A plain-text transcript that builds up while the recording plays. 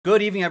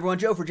Good evening, everyone.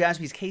 Joe for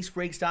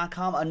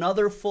JaspysCaseBreaks.com.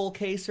 Another full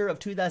caser of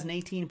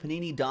 2018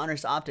 Panini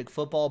DONRUSS Optic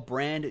Football,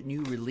 brand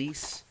new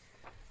release.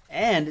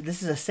 And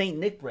this is a St.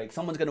 Nick break.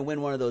 Someone's going to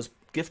win one of those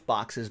gift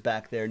boxes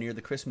back there near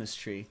the Christmas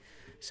tree.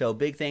 So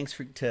big thanks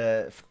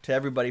to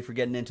everybody for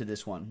getting into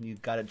this one.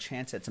 You've got a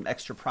chance at some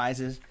extra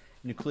prizes,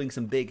 including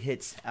some big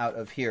hits out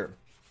of here.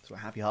 So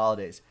happy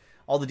holidays.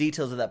 All the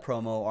details of that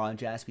promo are on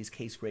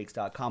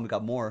JaspysCaseBreaks.com. We've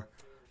got more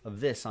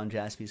of this on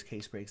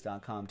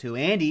JaspysCaseBreaks.com too.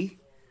 Andy,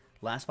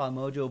 Last Spot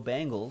Mojo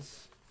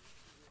Bengals.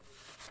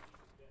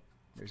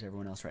 There's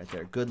everyone else right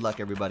there. Good luck,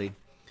 everybody.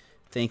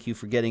 Thank you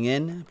for getting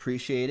in.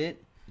 Appreciate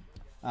it.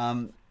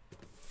 Our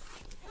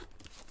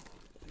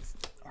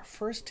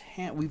first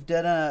hand, we've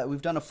done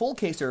a full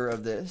caser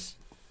of this.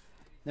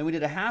 Then we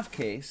did a half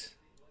case.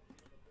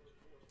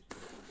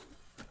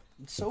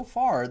 And so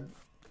far,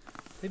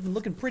 they've been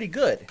looking pretty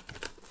good.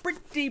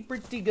 Pretty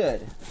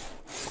good.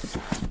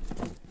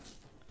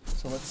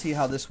 So let's see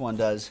how this one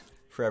does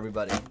for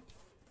everybody.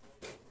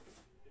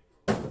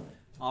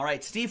 All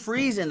right, Steve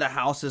Freeze in the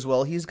house as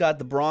well. He's got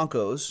the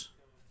Broncos.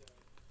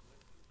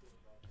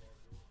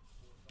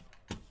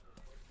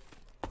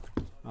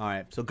 All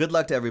right, so good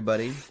luck to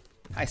everybody.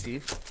 Hi,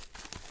 Steve.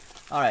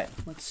 All right,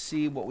 let's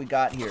see what we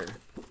got here.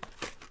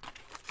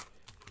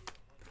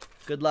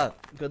 Good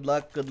luck, good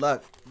luck, good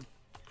luck.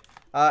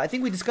 I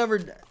think we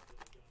discovered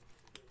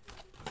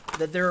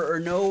that there are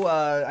no,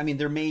 I mean,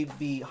 there may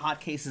be hot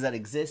cases that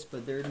exist,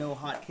 but there are no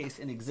hot case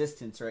in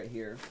existence right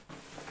here.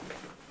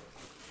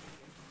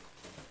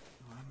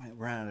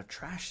 Run out of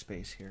trash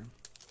space here.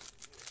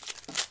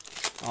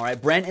 All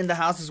right, Brent in the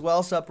house as well.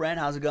 What's up, Brent?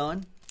 How's it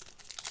going?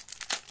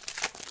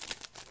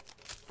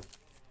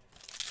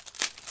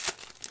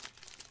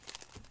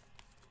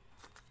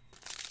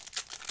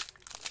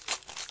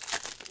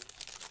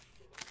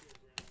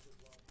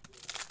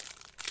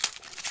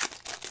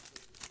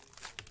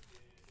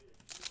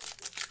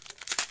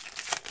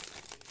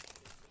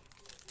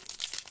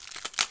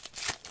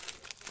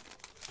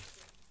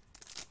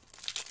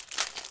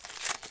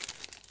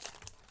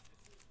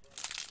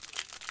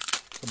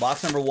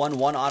 Box number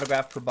one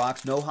autograph per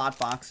box. No hot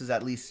boxes,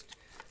 at least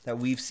that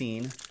we've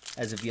seen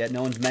as of yet.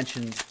 No one's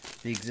mentioned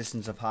the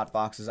existence of hot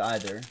boxes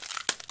either.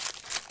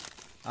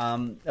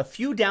 A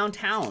few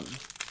downtown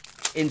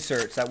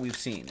inserts that we've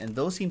seen, and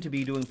those seem to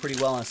be doing pretty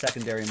well on a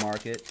secondary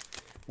market.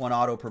 One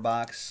auto per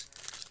box,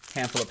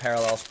 handful of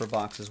parallels per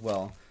box as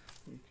well.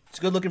 It's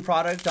a good-looking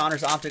product.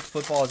 DONRUSS Optic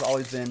Football has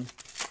always been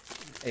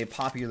a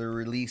popular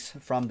release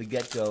from the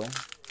get-go.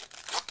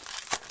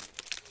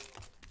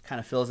 Kind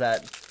of fills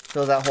that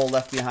hole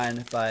left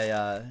behind by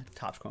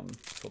Topps Chrome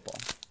Football.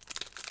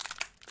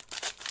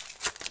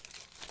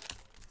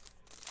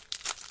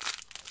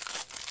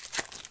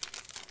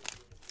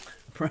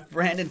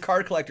 Brandon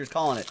Card Collector's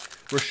calling it.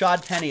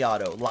 Rashad Penny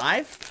auto.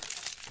 Live?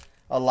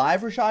 A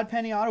live Rashad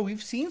Penny auto?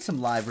 We've seen some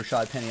live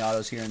Rashad Penny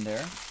autos here and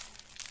there.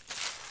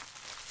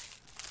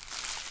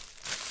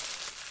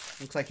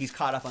 Looks like he's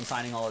caught up on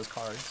signing all his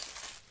cards.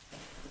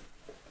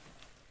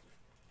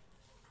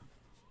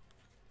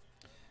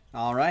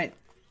 All right.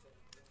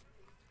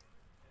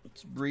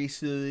 Let's breeze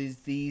through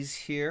these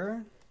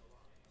here.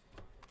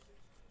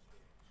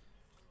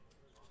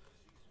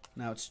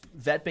 Now, it's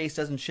vet base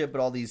doesn't ship,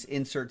 but all these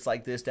inserts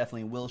like this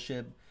definitely will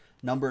ship.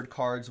 Numbered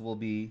cards will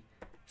be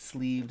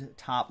sleeved,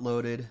 top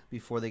loaded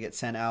before they get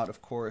sent out, of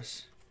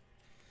course.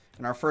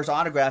 And our first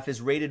autograph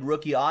is rated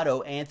rookie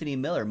auto, Anthony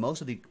Miller.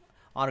 Most of the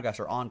autographs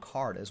are on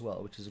card as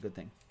well, which is a good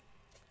thing.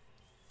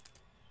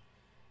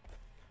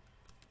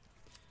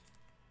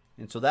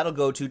 And so that'll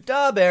go to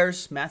Da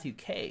Bears, Matthew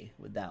K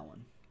with that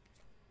one.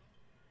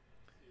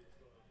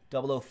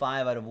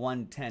 005 out of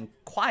 110.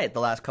 Quiet the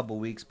last couple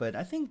weeks, but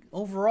I think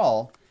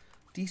overall,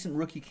 decent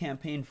rookie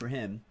campaign for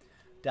him.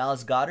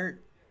 Dallas Goedert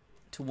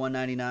to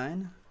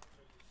 199.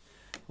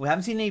 We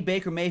haven't seen any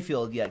Baker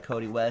Mayfield yet,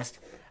 Cody West.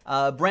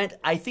 Brent,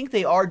 I think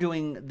they are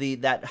doing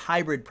that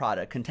hybrid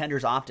product,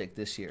 Contenders Optic,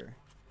 this year.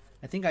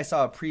 I think I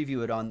saw a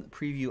preview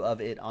of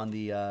it on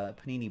the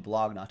Panini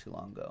blog not too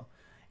long ago.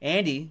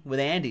 Andy with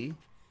Andy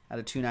at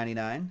a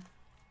 299.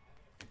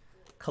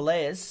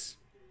 Calais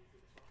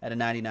at a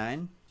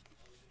 99.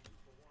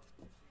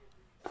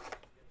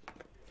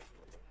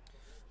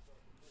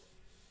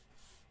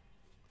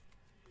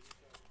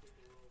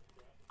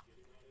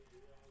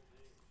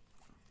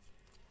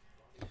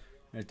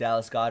 There's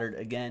Dallas Goedert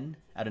again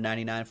out of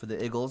 99 for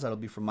the Eagles. That'll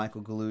be for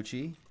Michael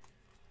Gallucci.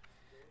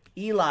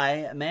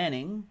 Eli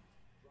Manning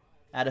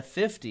out of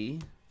 50.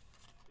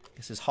 I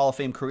guess his Hall of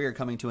Fame career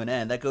coming to an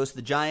end. That goes to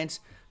the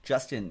Giants.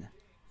 Justin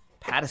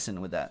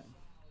Pattison with that.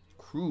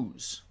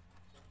 Cruz.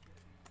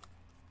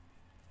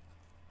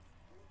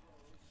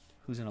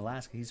 Who's in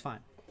Alaska? He's fine.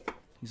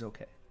 He's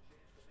okay.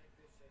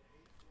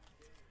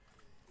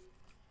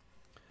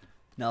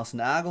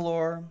 Nelson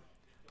Aguilar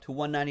to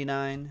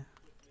 199.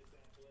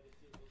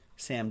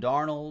 Sam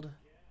Darnold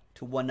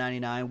to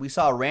 199. We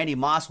saw Randy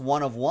Moss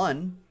 1 of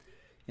 1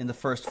 in the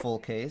first full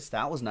case.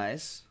 That was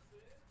nice.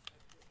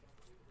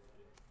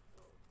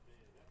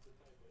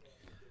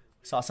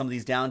 Saw some of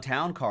these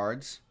downtown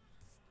cards.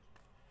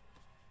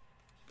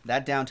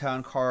 that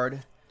downtown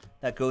card,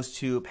 that goes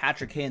to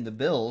Patrick K and the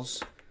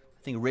Bills.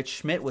 I think Rich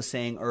Schmidt was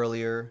saying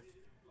earlier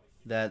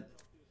that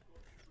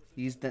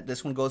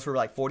this one goes for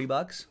like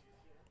 $40.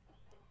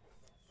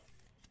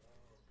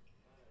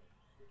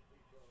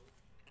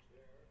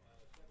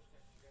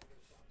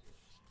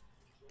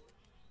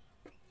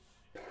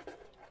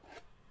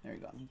 There you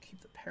go. I'm going to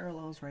keep the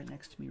parallels right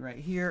next to me right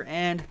here.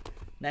 And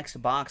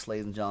next box,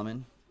 ladies and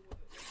gentlemen.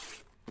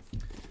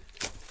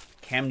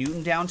 Cam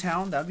Newton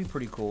downtown. That would be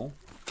pretty cool.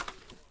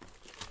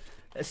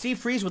 Steve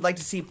Freeze would like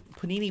to see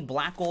Panini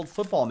Black Gold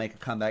Football make a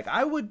comeback.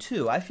 I would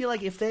too. I feel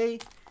like if they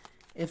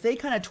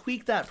kind of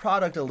tweak that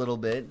product a little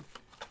bit,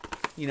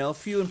 you know, a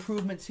few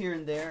improvements here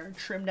and there,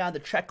 trim down the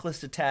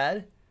checklist a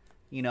tad,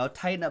 you know,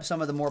 tighten up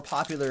some of the more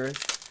popular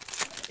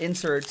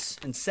inserts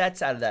and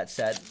sets out of that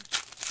set,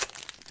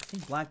 I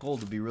think Black Gold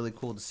would be really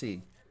cool to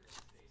see.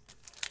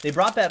 They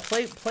brought that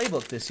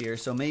playbook this year,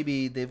 so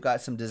maybe they've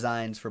got some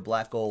designs for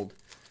Black Gold,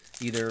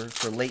 either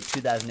for late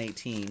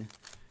 2018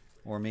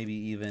 or maybe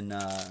even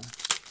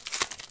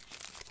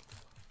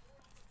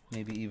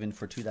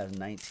for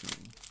 2019.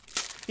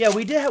 Yeah,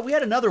 we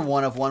had another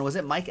one of one. Was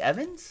it Mike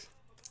Evans?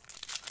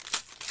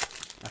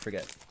 I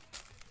forget.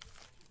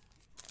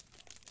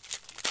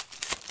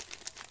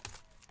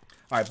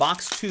 All right,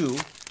 box 2.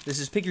 This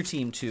is Pick Your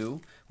Team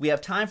 2. We have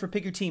time for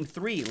Pick Your Team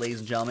 3, ladies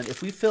and gentlemen.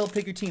 If we fill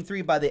Pick Your Team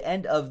 3 by the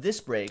end of this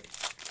break,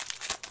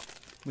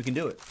 we can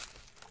do it.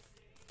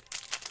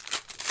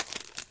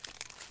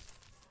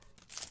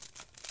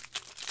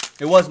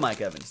 It was Mike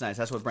Evans. Nice.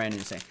 That's what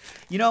Brandon is saying.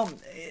 You know,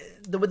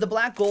 with the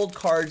Black Gold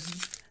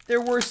cards,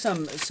 there were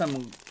some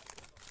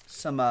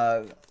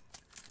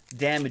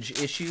damage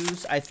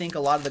issues. I think a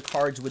lot of the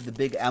cards with the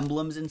big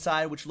emblems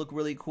inside, which look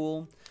really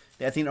cool,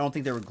 I don't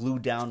think they were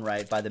glued down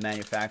right by the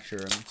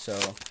manufacturer, so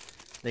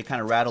they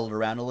kind of rattled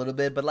around a little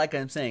bit. But like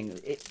I'm saying,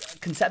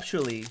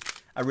 conceptually,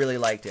 I really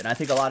liked it, and I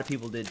think a lot of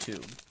people did too.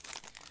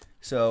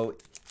 So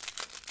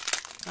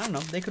I don't know.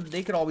 They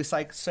could always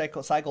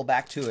cycle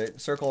back to it,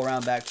 circle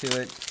around back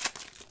to it,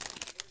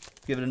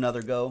 give it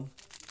another go.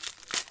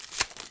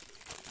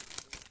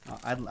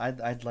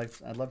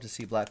 I'd love to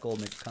see Black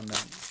Gold make a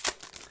comeback.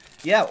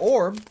 Yeah,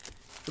 or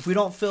if we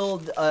don't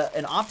fill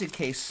an Optic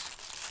case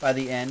by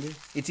the end,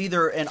 it's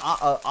either an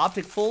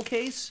Optic full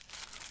case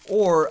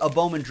or a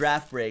Bowman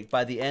draft break.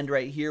 By the end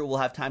right here, we'll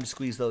have time to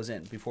squeeze those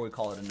in before we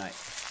call it a night.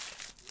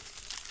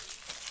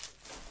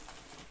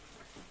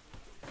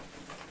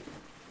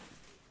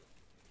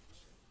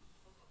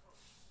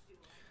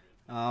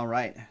 All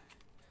right.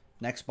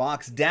 Next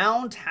box,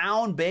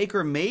 Downtown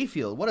Baker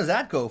Mayfield. What does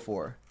that go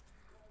for?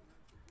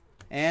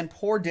 And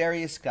poor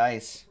Darius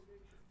Geis.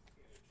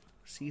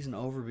 Season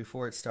over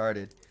before it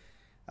started.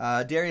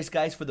 Darius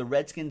Geis for the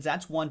Redskins.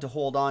 That's one to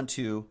hold on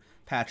to,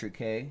 Patrick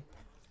K,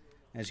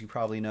 as you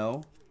probably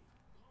know.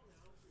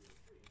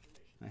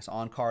 Nice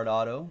on-card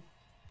auto.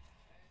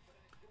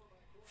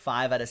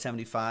 5 out of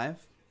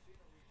 75.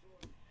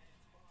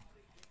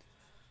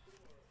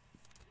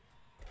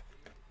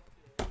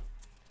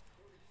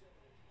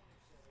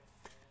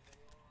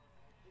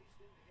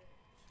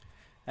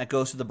 That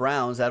goes to the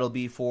Browns. That'll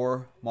be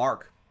for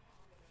Mark.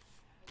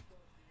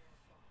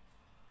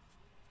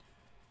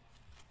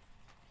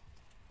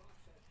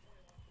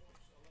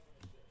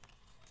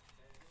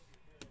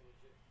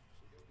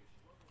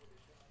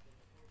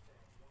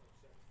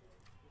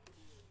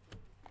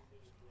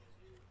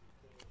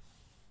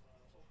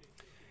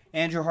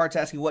 Andrew Hart's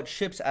asking what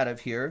ships out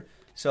of here.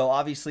 So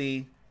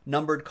obviously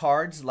numbered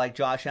cards like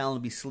Josh Allen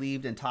will be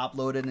sleeved and top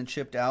loaded and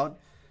shipped out.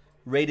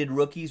 Rated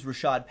rookies,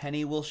 Rashad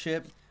Penny will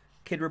ship.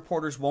 Kid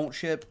reporters won't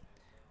ship.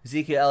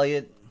 Ezekiel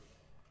Elliott,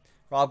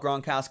 Rob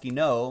Gronkowski,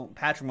 no.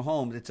 Patrick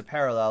Mahomes, it's a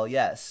parallel,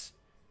 yes.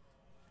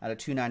 Out of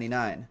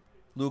 $2.99.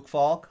 Luke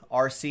Falk,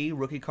 RC,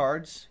 rookie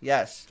cards,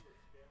 yes.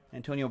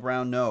 Antonio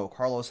Brown, no.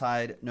 Carlos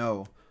Hyde,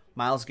 no.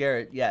 Myles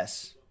Garrett,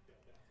 yes.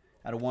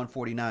 Out of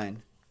 $149.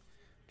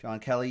 John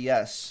Kelly,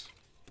 yes.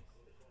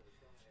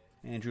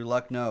 Andrew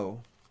Luck,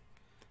 no.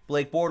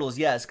 Blake Bortles,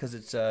 yes, because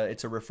it's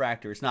a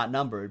refractor. It's not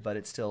numbered, but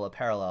it's still a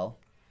parallel.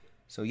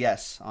 So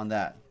yes on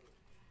that.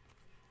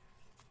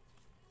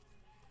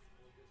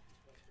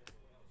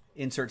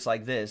 Inserts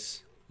like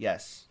this,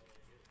 yes.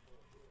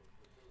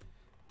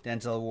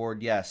 Denzel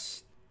Ward,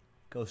 yes.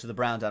 Goes to the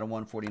Browns out of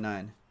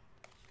 149.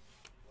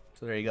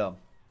 So there you go.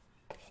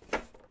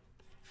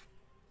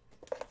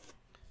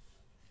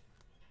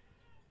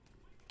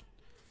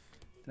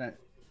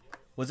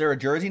 Was there a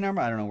jersey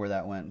number? I don't know where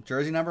that went.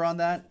 Jersey number on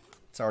that?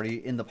 It's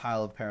already in the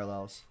pile of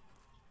parallels.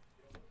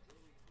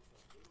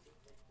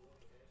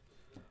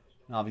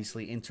 And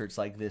obviously, inserts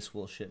like this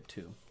will ship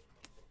too.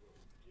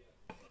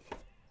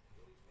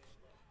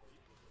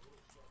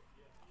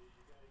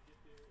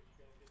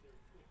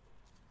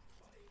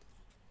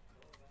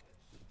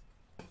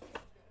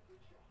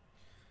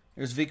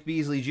 There's Vic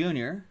Beasley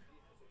Jr.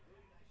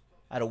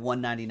 out of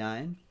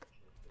 199.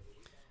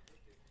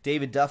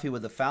 David Duffy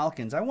with the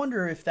Falcons. I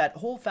wonder if that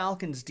whole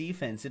Falcons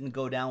defense didn't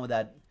go down with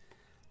that,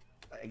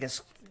 I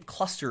guess,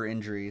 cluster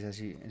injuries,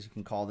 as you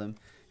can call them.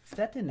 If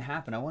that didn't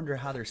happen, I wonder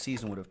how their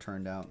season would have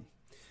turned out.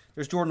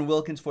 There's Jordan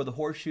Wilkins for the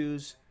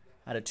Horseshoes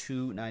out of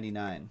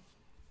 $2.99.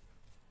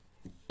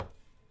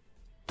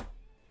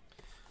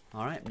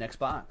 All right, next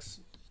box.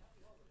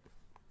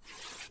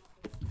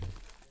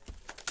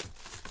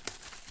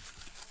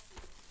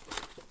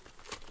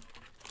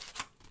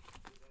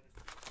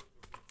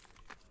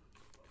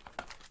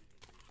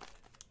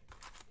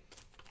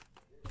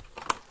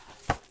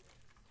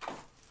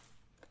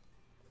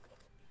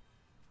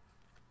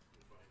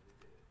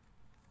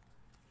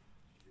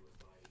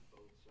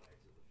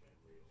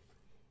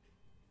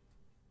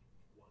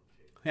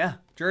 Yeah,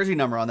 jersey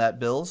number on that,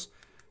 Bills.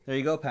 There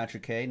you go,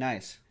 Patrick K.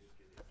 Nice.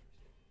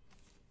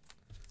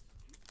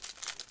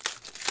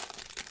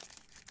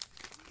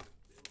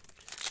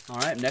 All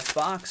right, next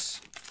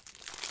box.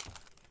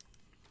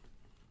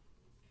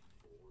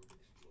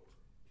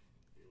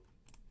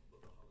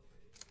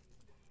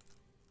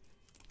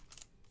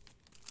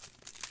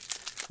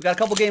 We got a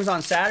couple games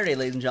on Saturday,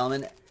 ladies and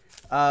gentlemen.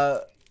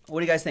 What do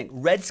you guys think?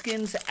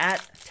 Redskins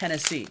at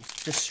Tennessee.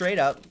 Just straight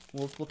up.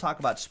 We'll talk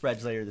about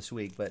spreads later this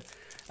week, but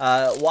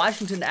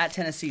Washington at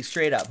Tennessee,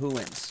 straight up. Who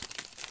wins?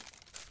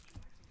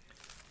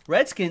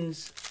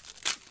 Redskins.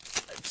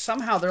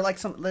 Somehow they're like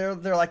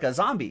they're like a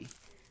zombie.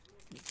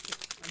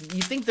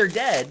 You think they're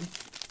dead,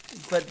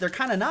 but they're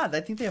kind of not.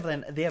 I think they have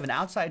an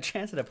outside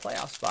chance at a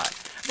playoff spot.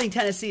 I think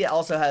Tennessee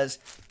also has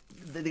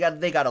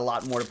they got a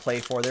lot more to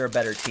play for. They're a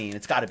better team.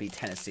 It's got to be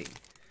Tennessee.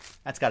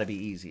 That's got to be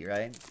easy,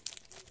 right?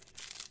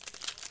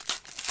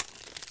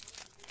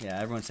 Yeah,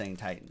 everyone's saying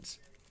Titans.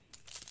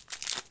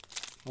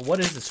 Well,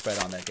 what is the spread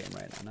on that game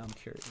right now? Now I'm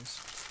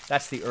curious.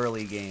 That's the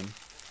early game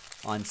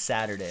on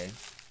Saturday.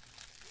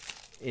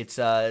 It's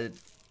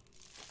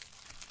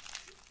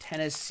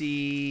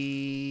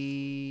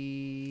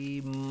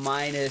Tennessee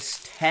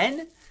minus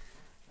 10.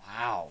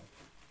 Wow.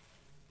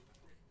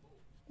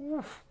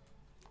 Oof.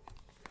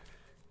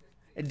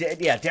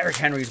 Yeah, Derrick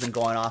Henry's been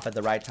going off at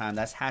the right time.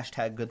 That's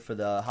hashtag good for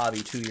the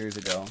hobby 2 years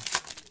ago.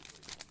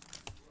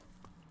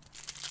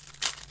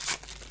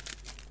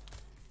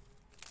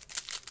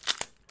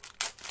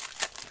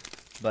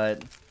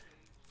 But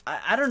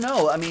I don't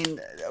know. I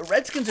mean,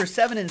 Redskins are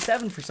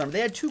 7-7 for some.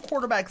 They had 2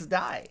 quarterbacks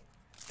die.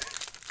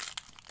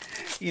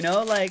 You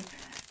know, like,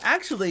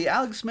 actually,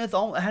 Alex Smith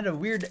had a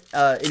weird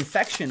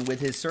infection with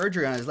his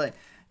surgery on his leg.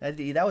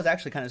 That was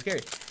actually kind of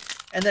scary.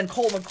 And then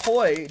Colt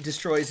McCoy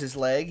destroys his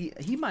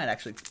leg. He might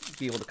actually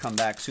be able to come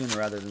back sooner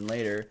rather than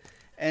later.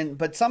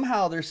 But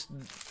somehow there's,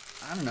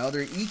 I don't know,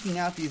 they're eking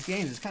out these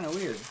games. It's kind of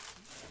weird.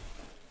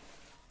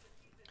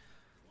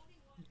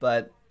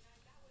 But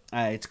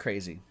it's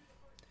crazy.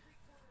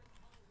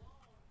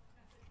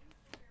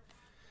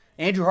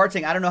 Andrew Hart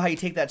saying, I don't know how you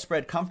take that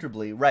spread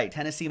comfortably. Right,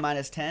 Tennessee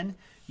minus 10.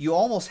 You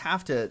almost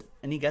have to,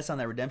 any guess on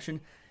that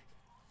redemption?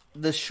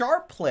 The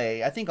sharp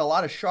play, I think a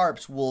lot of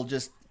sharps will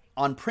just,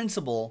 on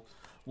principle,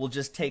 will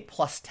just take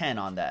plus 10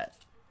 on that.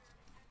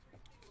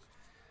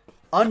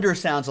 Under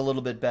sounds a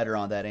little bit better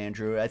on that,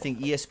 Andrew. I think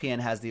ESPN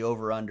has the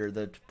over-under,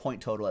 the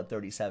point total at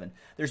 37.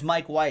 There's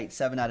Mike White,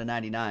 7 out of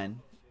 99.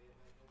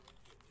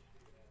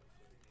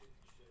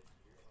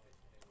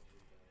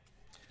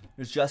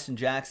 There's Justin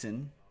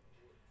Jackson.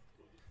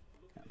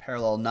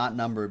 Parallel not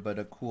numbered, but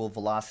a cool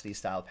velocity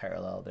style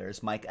parallel.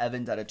 There's Mike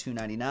Evans out of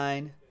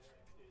 299.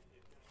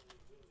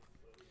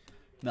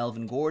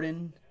 Melvin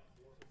Gordon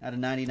out of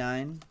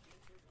 99.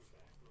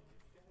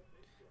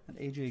 That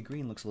AJ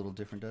Green looks a little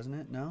different, doesn't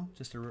it? No?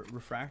 Just a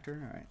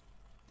refractor? All right.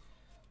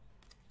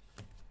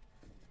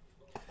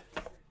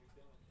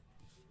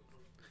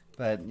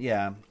 But,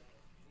 yeah.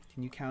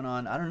 Can you count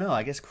on, I don't know,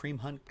 I guess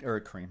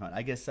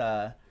I guess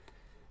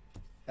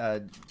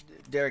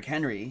Derrick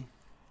Henry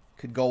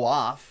could go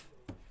off.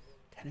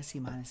 Tennessee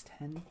minus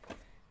 10.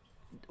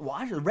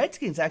 Well, the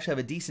Redskins actually have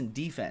a decent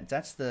defense.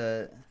 That's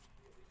the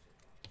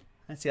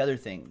other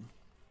thing.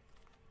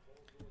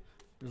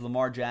 There's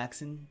Lamar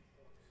Jackson.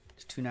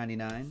 It's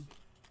 $2.99.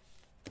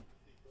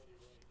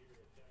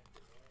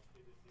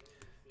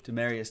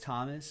 Demaryius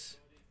Thomas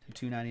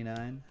to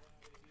 $2.99.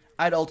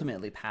 I'd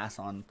ultimately pass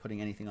on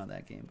putting anything on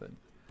that game, but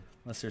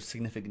unless there's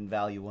significant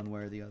value one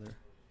way or the other,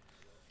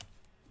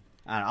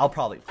 I don't know, I'll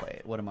probably play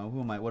it. What am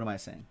I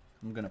saying?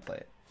 I'm gonna play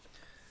it.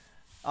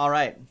 All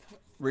right,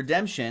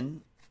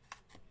 redemption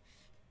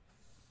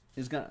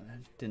is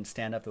didn't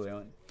stand up the way I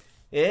went.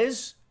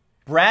 Is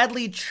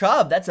Bradley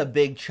Chubb. That's a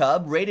big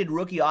Chubb. Rated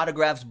rookie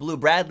autographs blue.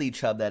 Bradley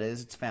Chubb, that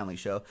is. It's a family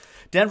show.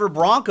 Denver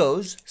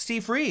Broncos,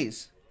 Steve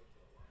Freeze.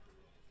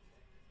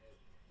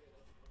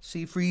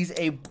 Steve Freeze,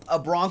 a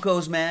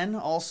Broncos man.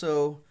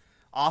 Also,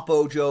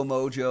 Oppo Joe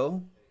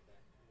Mojo.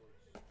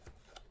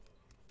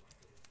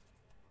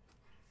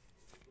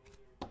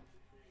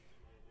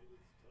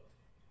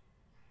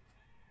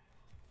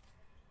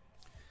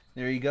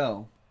 There you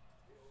go.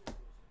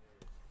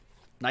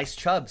 Nice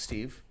Chubb,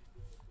 Steve.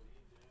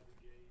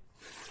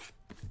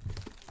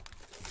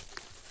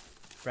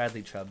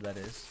 Bradley Chubb, that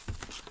is.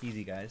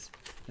 Easy, guys.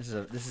 This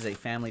is a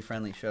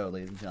family-friendly show,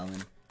 ladies and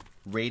gentlemen.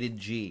 Rated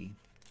G.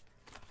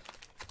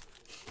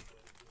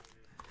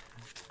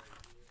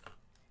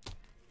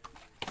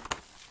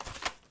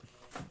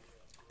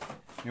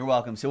 You're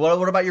welcome. So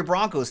what about your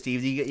Broncos,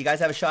 Steve? You guys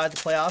have a shot at the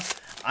playoffs?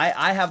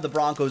 I have the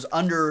Broncos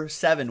under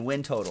 7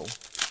 win total.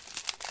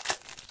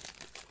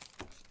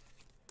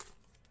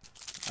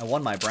 I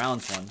won my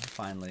Browns one,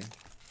 finally.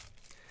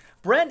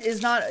 Brent, you're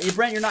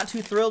not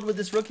too thrilled with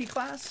this rookie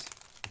class?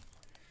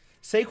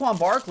 Saquon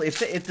Barkley,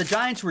 if the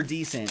Giants were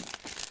decent,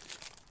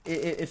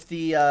 if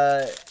the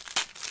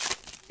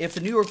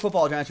New York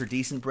Football Giants were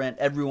decent, Brent,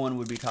 everyone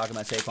would be talking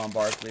about Saquon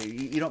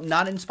Barkley.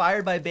 Not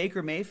inspired by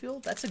Baker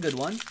Mayfield? That's a good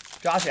one.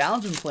 Josh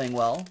Allen's been playing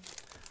well.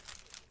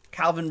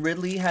 Calvin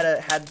Ridley had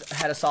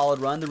a solid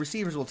run. The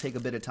receivers will take a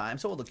bit of time,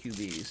 so will the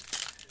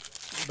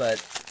QBs.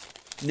 But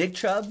Nick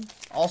Chubb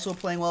also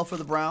playing well for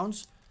the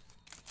Browns.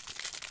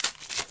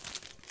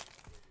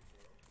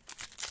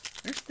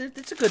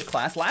 It's a good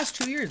class. Last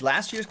year's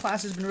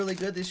class has been really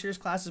good. This year's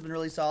class has been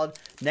really solid.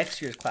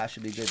 Next year's class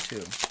should be good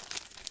too.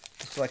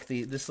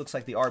 This looks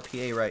like the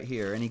RPA right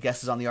here. Any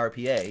guesses on the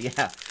RPA?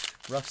 Yeah,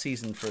 rough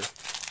season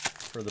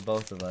for the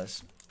both of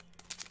us.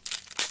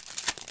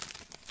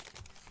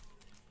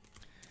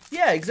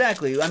 Yeah,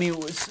 exactly. I mean,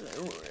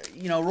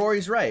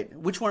 Rory's right.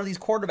 Which one of these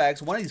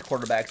quarterbacks? One of these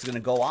quarterbacks is going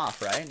to go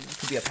off, right? It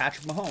could be a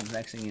Patrick Mahomes.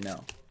 Next thing you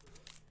know.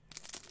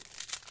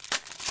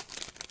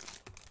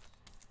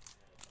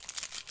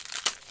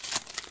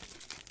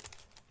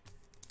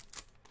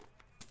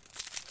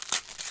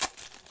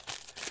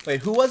 Wait,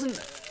 who wasn't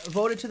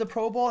voted to the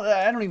Pro Bowl?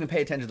 I don't even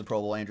pay attention to the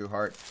Pro Bowl, Andrew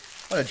Hart.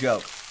 What a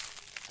joke.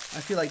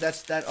 I feel like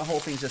that whole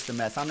thing's just a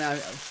mess.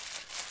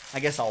 I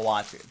guess I'll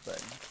watch it,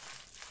 but...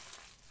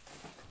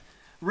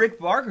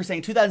 Rick Barker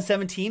saying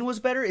 2017 was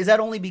better. Is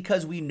that only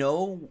because we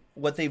know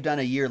what they've done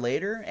a year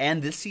later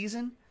and this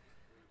season?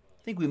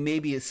 I think we may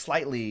be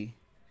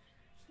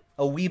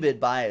a wee bit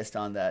biased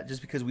on that,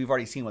 just because we've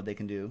already seen what they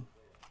can do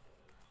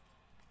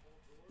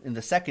in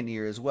the second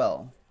year as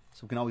well.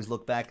 So we can always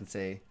look back and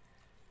say,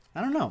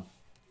 I don't know.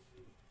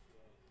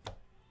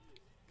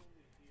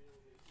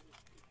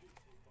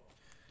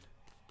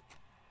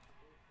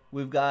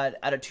 We've got,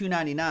 out of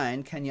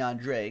 299, Kenyon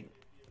Drake.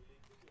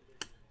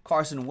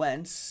 Carson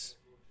Wentz,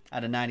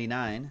 out of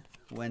 99,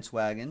 Wentz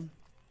wagon.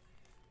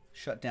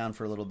 Shut down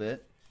for a little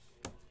bit.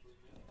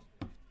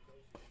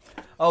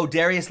 Oh,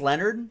 Darius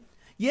Leonard?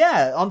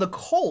 Yeah, on the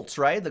Colts,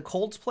 right? The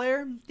Colts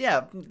player?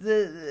 Yeah,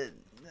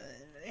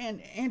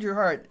 and Andrew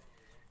Hart.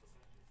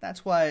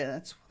 That's why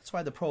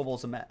the Pro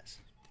Bowl's a mess.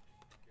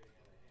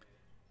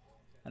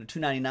 Out of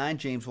 299,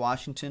 James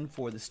Washington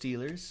for the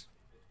Steelers.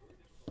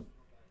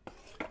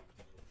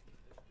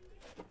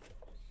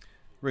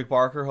 Rick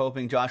Barker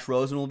hoping Josh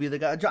Rosen will be the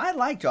guy. I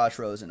like Josh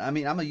Rosen. I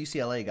mean, I'm a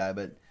UCLA guy,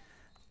 but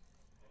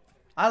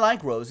I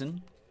like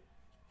Rosen.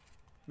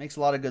 Makes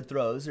a lot of good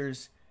throws.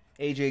 There's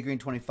AJ Green,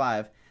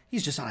 25.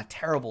 He's just on a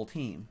terrible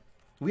team.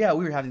 We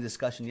were having a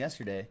discussion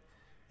yesterday.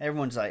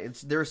 Everyone's like,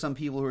 there are some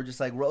people who are just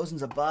like,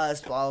 Rosen's a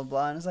bust, blah, blah,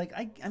 blah. And it's like,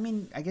 I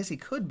mean, I guess he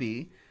could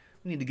be.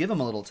 We need to give him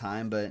a little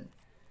time, but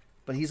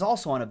he's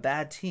also on a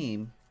bad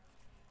team.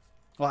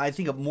 Well, I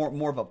think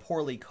more of a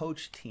poorly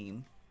coached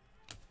team.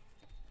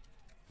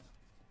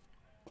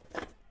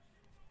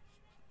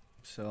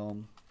 So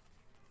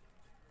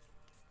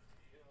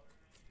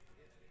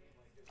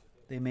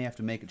they may have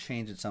to make a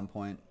change at some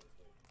point.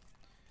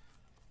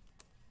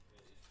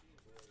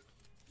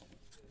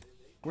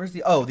 Where's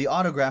the the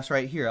autographs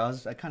right here?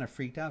 I kind of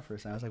freaked out for a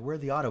second. I was like,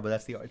 where's the auto? But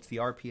it's the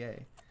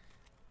RPA.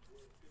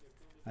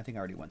 I think I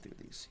already went through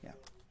these. Yeah.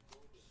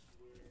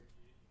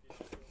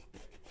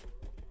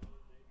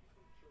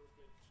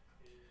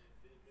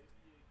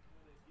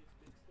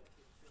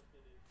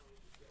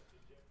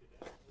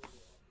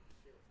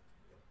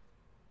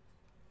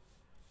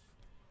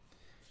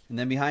 And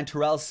then behind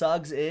Terrell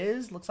Suggs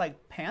looks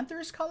like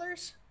Panthers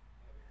colors?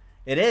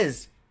 It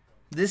is.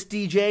 This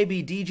DJ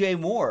be DJ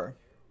Moore.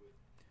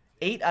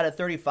 8 out of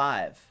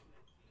 35.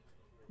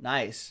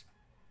 Nice.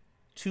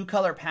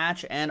 2-color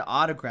patch and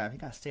autograph. You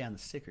got to stay on the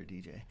sticker,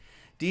 DJ.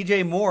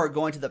 DJ Moore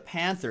going to the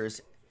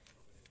Panthers.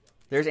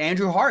 There's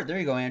Andrew Hart. There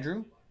you go,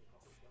 Andrew.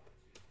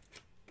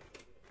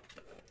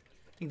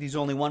 I think these are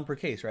only one per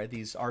case, right?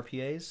 These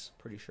RPAs?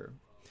 Pretty sure.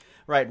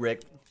 Right,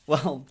 Rick.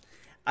 Well,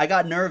 I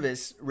got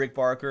nervous, Rick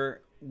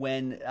Barker,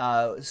 when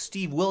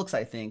Steve Wilkes,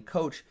 I think,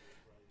 coach,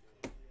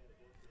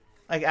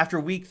 like after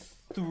week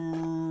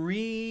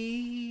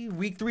three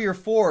or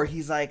four,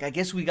 he's like, I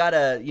guess we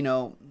gotta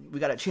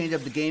change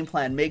up the game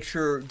plan, make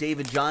sure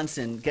David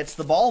Johnson gets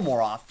the ball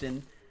more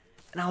often.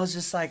 And I was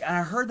just like, and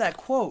I heard that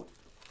quote,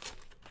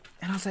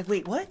 and I was like,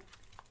 wait, what?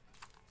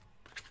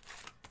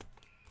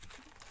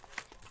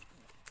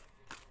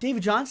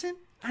 David Johnson?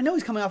 I know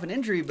he's coming off an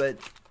injury, but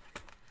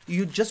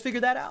you just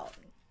figured that out.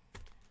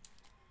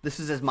 This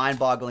is as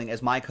mind-boggling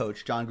as my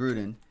coach, John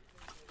Gruden,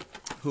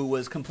 who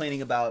was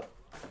complaining about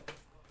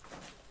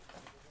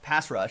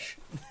pass rush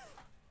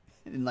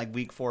in like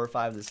week 4 or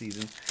 5 of the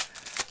season.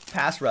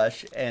 Pass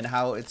rush and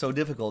how it's so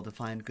difficult to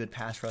find good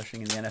pass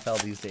rushing in the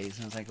NFL these days.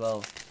 And I was like,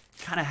 well,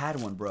 kind of had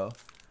one, bro.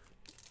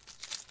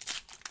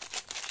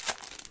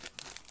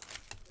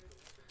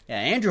 Yeah,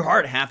 Andrew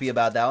Hart happy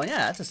about that one.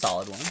 Yeah, that's a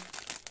solid one.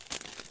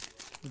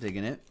 I'm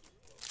digging it.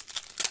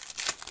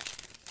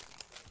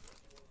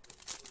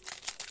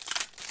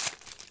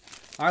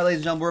 All right, ladies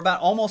and gentlemen, we're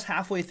about almost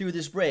halfway through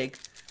this break.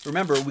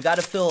 Remember, we got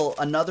to fill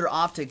another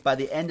optic by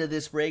the end of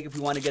this break if we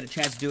want to get a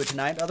chance to do it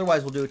tonight.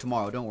 Otherwise, we'll do it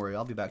tomorrow. Don't worry,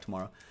 I'll be back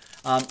tomorrow.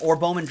 Or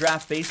Bowman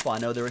Draft Baseball. I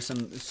know there were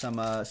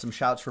some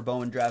shouts for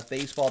Bowman Draft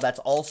Baseball. That's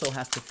also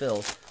has to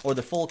fill, or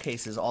the full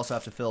cases also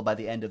have to fill by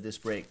the end of this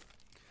break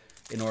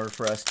in order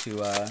for us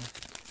to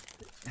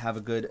have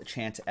a good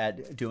chance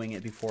at doing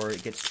it before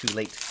it gets too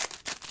late.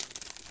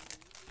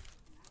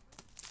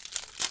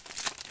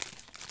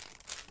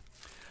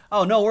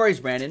 Oh, no worries,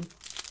 Brandon.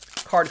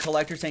 Card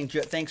collector saying,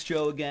 thanks,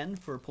 Joe, again,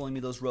 for pulling me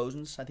those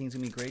Rosens. I think it's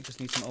going to be great.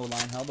 Just need some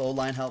O-line help.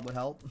 O-line help would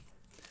help.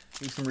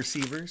 Need some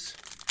receivers.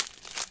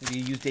 Maybe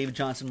you use David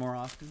Johnson more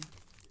often.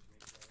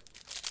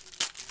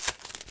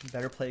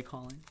 Better play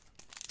calling.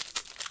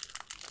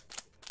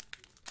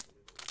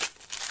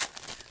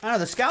 I don't know.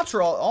 The scouts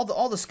are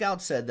all the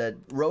scouts said that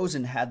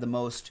Rosen had the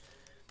most.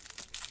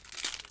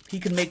 He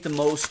could make the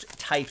most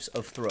types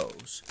of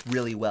throws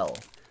really well.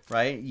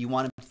 Right? You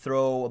want him to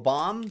throw a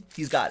bomb,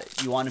 he's got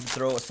it. You want him to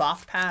throw a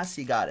soft pass,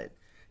 he got it.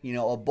 You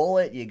know, a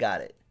bullet, you got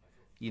it.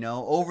 You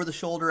know, over the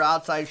shoulder,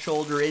 outside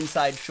shoulder,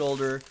 inside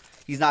shoulder.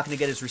 He's not going to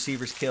get his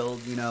receivers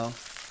killed, you know.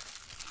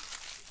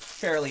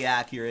 Fairly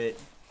accurate.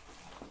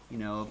 You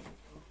know,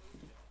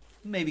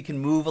 maybe can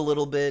move a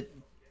little bit.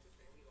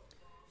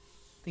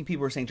 I think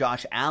people were saying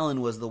Josh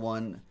Allen was the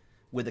one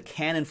with a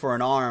cannon for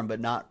an arm, but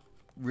not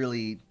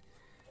really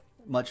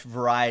much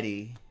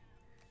variety.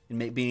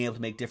 And being able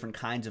to make different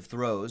kinds of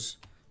throws,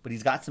 but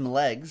he's got some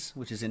legs,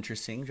 which is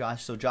interesting.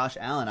 Josh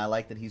Allen, I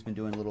like that he's been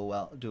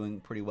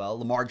doing pretty well.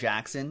 Lamar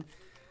Jackson,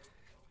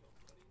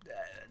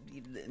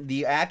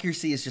 the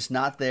accuracy is just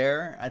not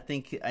there.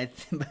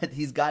 But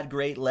he's got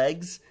great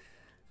legs.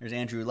 There's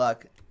Andrew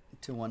Luck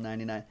to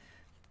 199.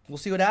 We'll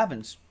see what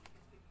happens.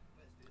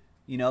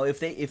 You know,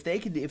 if they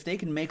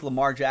can make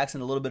Lamar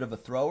Jackson a little bit of a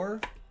thrower,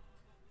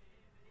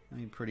 I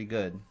mean, pretty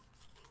good.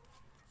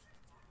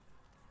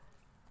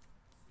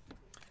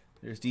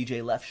 There's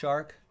DJ Left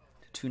Shark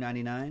to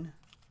 299.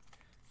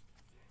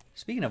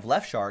 Speaking of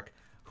Left Shark,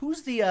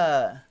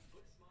 that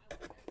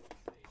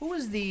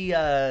was the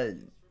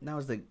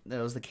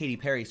Katy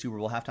Perry Super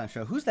Bowl halftime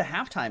show. Who's the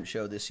halftime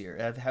show this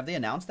year? Have they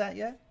announced that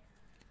yet?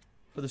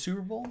 For the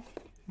Super Bowl?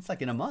 It's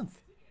like in a month.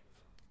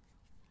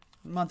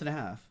 A month and a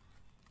half.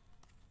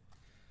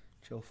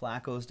 Joe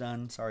Flacco's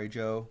done. Sorry,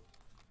 Joe.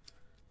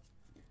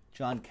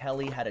 John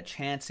Kelly had a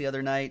chance the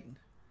other night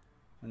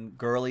when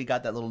Gurley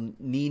got that little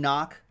knee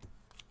knock.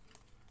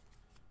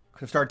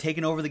 Could have started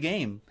taking over the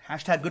game.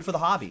 Hashtag good for the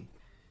hobby.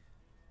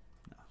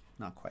 No,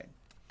 not quite.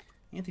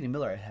 Anthony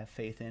Miller, I have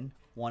faith in.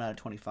 1 out of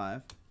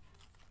 25.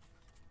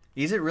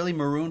 Is it really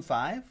Maroon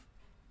 5? I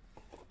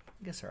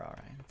guess they're all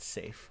right. It's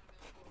safe.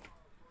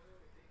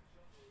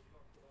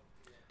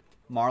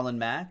 Marlon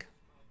Mack.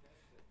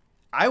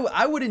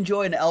 I would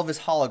enjoy an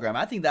Elvis hologram.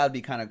 I think that would be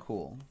kind of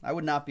cool. I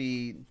would not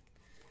be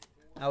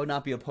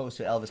opposed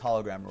to Elvis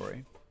hologram,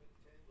 Rory.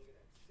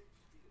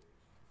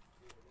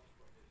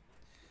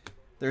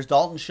 There's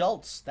Dalton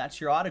Schultz. That's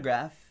your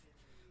autograph.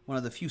 One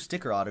of the few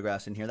sticker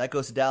autographs in here. That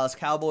goes to Dallas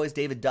Cowboys.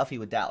 David Duffy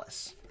with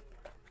Dallas.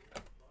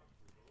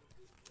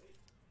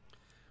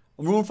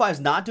 Maroon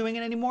 5's not doing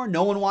it anymore?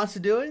 No one wants to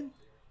do it?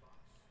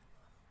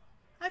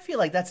 I feel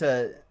like that's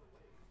a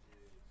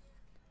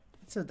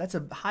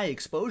high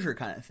exposure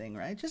kind of thing,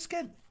 right? Just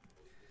get,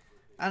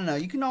 I don't know,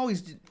 you can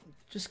always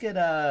just get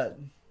I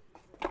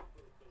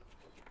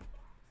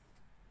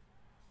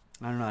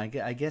don't know,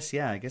 I guess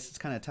it's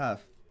kind of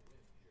tough.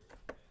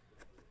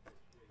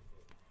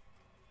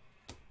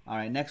 All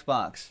right, next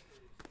box.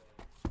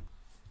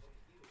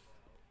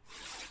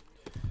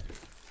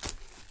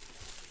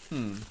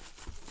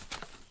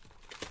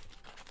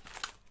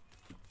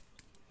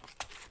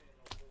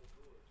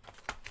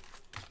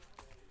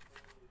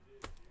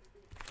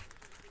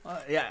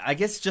 Yeah, I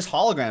guess just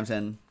holograms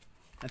then.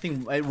 I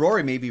think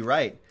Rory may be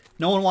right.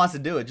 No one wants to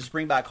do it. Just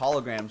bring back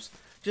holograms.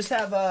 Just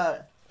have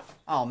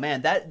oh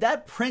man,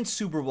 that Prince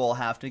Super Bowl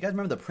halftime. You guys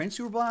remember the Prince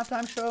Super Bowl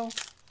halftime show?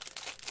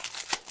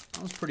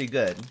 That was pretty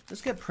good.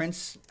 Let's get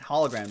Prince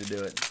hologram to do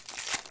it.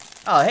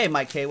 Oh, hey,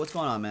 Mike K. What's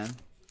going on, man?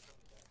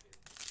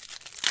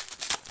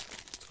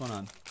 What's going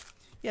on?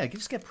 Yeah,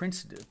 just get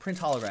Prince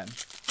hologram.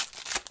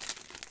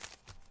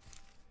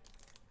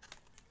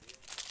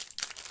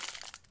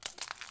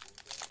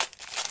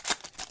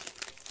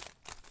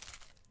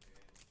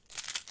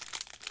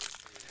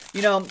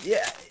 You know,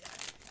 yeah,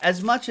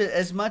 as much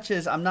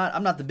as I'm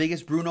not the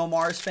biggest Bruno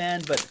Mars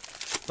fan, but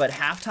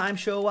halftime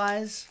show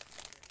wise,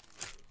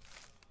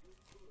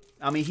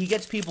 I mean, he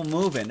gets people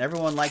moving.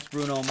 Everyone likes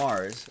Bruno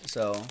Mars,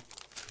 so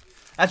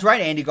that's right,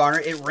 Andy Garner.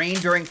 It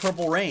rained during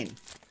Purple Rain.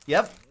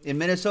 Yep, in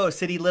Minnesota,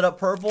 city lit up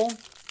purple.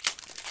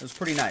 It was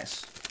pretty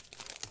nice.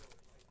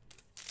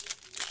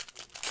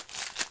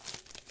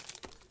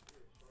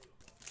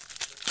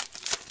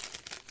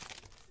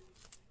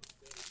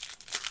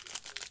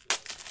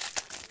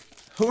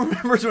 Who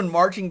remembers when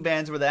marching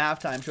bands were the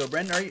halftime show?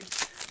 Brendan, I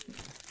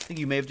think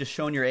you may have just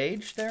shown your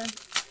age there.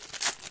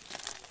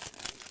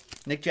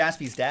 Nick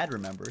Jaspy's dad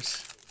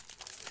remembers.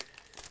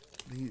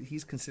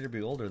 He's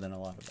considerably older than a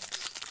lot of us.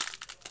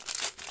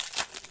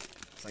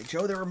 It's like,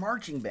 Joe, there were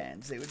marching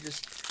bands. They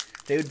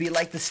would be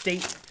like the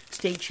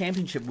state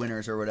championship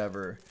winners or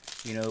whatever.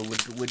 You know,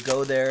 would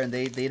go there and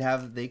they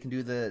can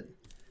do the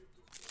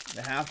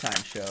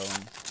halftime show.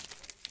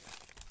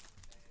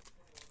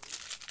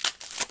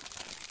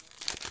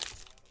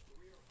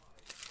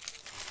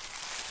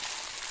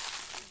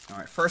 And all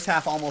right, first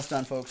half almost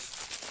done, folks.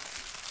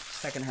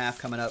 Second half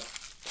coming up.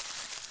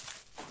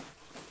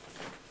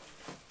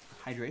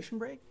 Hydration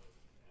break?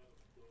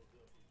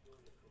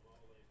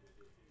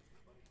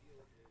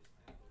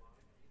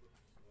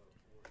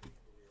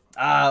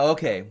 Ah,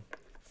 okay.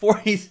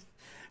 40s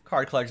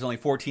card collector is only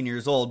 14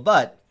 years old,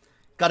 but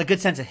got a good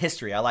sense of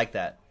history. I like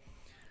that.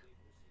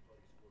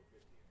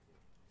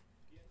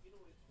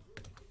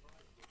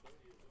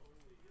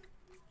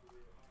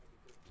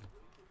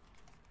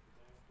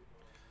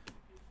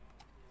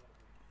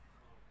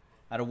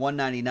 Out of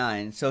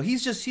 199. So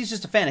he's just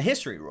a fan of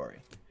history, Rory.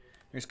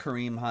 There's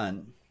Kareem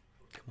Hunt.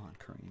 Come on,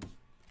 Kareem.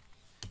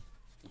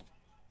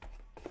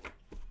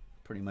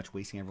 Pretty much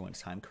wasting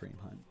everyone's time, Kareem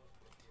Hunt.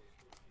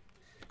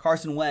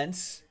 Carson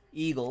Wentz,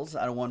 Eagles,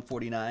 out of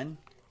 149.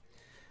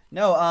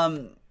 No,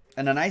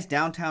 and a nice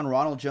downtown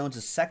Ronald Jones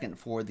is second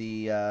for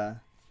the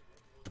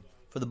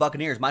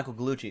Buccaneers, Michael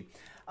Gallucci.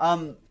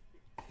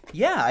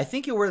 Yeah, I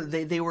think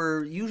they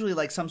were usually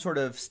like some sort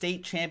of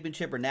state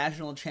championship or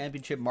national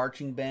championship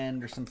marching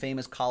band or some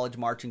famous college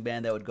marching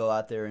band that would go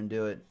out there and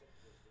do it.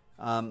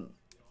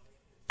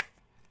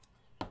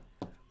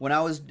 When I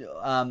was,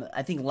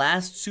 I think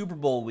last Super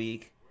Bowl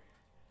week,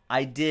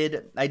 I did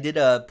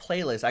a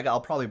playlist. I'll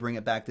probably bring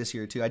it back this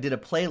year too. I did a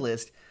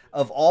playlist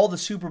of all the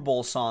Super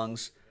Bowl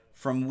songs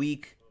from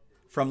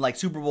like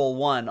Super Bowl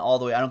 1 all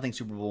the way. I don't think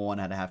Super Bowl 1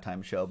 had a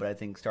halftime show, but I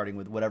think starting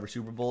with whatever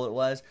Super Bowl it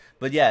was.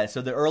 But yeah,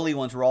 so the early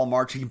ones were all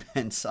marching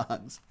band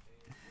songs,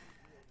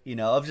 you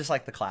know, of just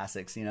like the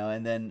classics, you know,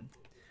 and then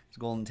it's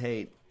Golden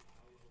Tate.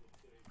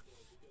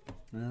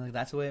 And like,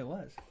 that's the way it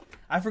was.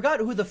 I forgot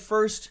who the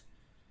first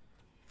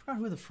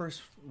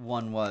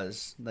one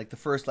was. Like the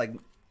first like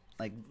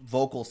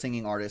vocal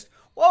singing artist.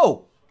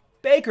 Whoa!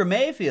 Baker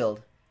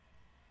Mayfield.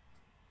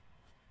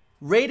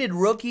 Rated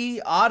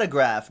rookie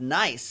autograph.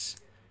 Nice.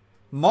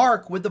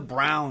 Mark with the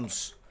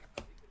Browns.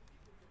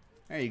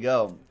 There you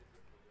go.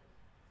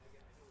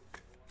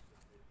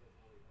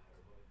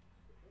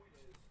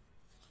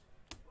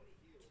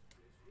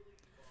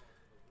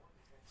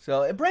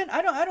 So, Brent,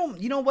 I don't,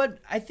 you know what?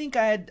 I think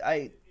I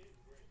didn't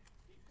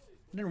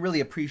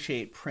really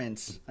appreciate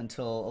Prince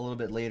until a little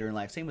bit later in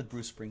life. Same with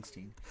Bruce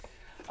Springsteen.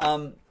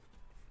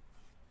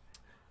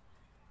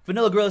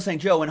 Vanilla Gorilla saying,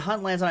 Joe, when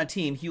Hunt lands on a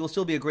team, he will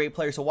still be a great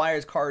player, so why are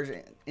his cars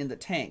in the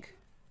tank?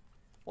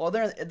 Well,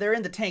 they're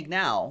in the tank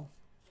now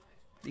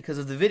because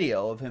of the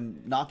video of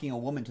him knocking a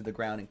woman to the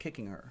ground and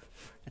kicking her.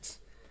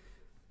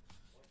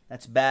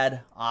 That's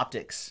bad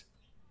optics.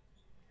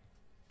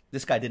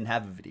 This guy didn't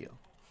have a video.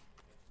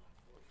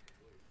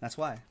 That's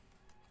why.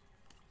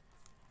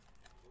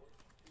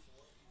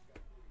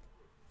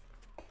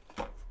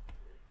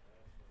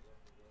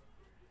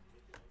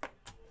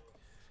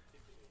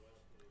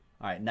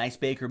 All right, nice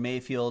Baker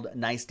Mayfield,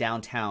 nice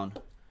downtown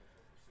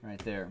right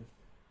there.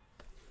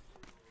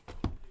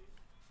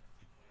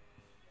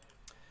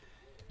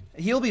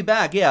 He'll be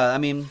back, yeah. I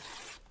mean,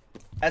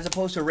 as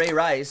opposed to Ray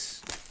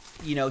Rice,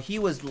 you know, he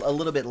was a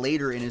little bit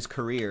later in his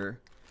career,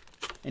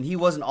 and he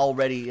wasn't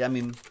already, I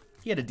mean,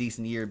 he had a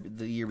decent year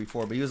the year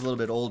before, but he was a little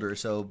bit older,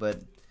 so, but,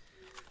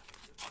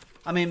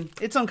 I mean,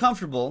 it's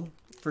uncomfortable,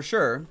 for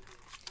sure.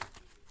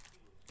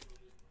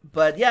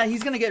 But, yeah,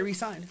 he's going to get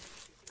re-signed.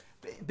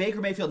 Baker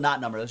Mayfield not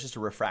numbered. That's just a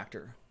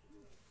refractor.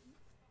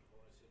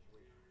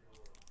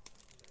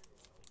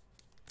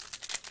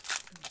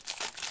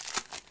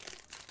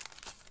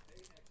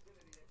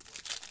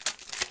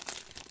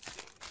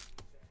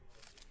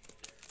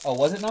 Oh,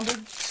 was it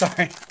numbered?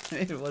 Sorry.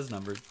 Maybe it was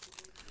numbered.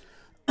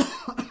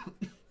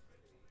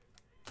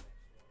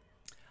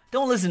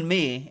 Don't listen to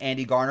me,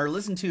 Andy Garner.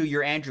 Listen to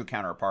your Andrew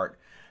counterpart.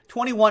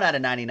 21 out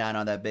of 99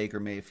 on that Baker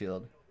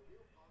Mayfield.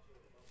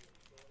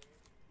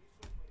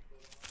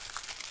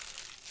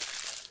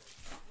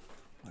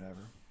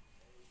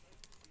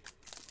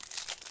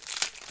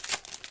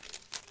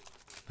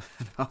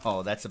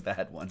 Oh, that's a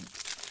bad one,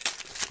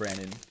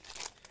 Brandon.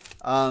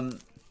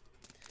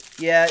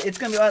 Yeah, it's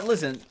going to be...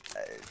 listen,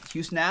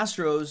 Houston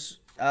Astros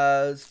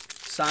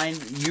signed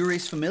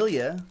Uris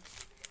Familia.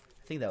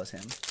 I think that was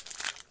him.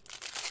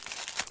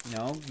 You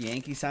know,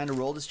 Yankees signed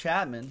Aroldis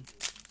Chapman.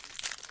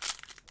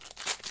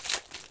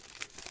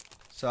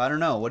 So, I don't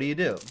know. What do you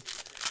do?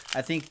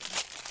 I think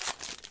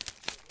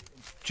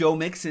Joe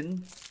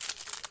Mixon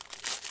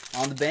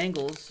on the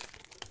Bengals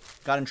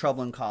got in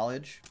trouble in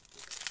college.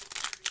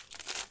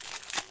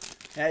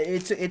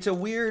 It's a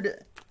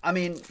weird, I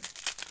mean,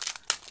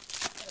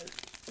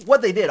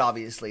 what they did,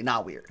 obviously,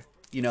 not weird.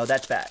 You know,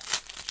 that's bad.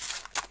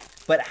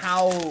 But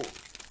how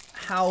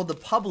the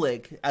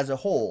public as a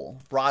whole,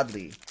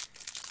 broadly,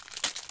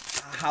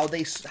 how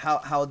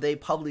they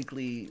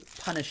publicly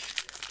punish,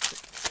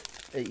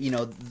 you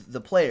know,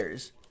 the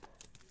players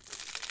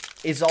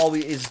is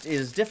always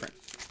is different.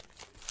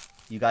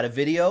 You got a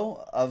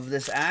video of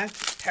this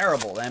act?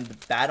 Terrible. And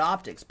bad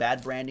optics,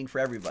 bad branding for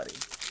everybody.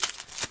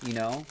 You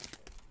know?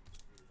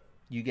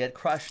 You get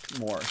crushed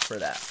more for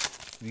that.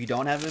 If you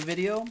don't have a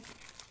video,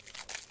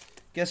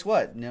 guess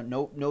what?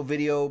 No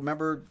video.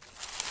 Remember,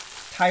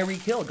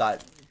 Tyreek Hill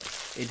got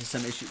into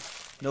some issues.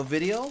 No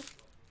video?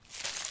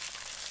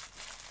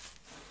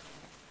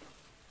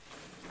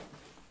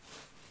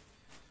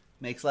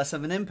 Makes less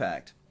of an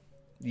impact.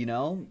 You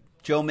know?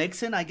 Joe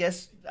Mixon, I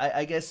guess,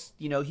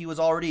 you know, he was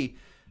already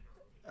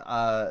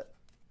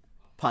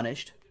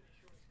punished.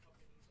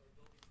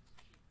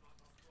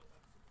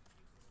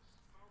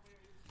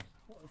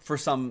 For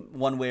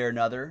one way or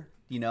another,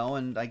 you know,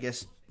 and I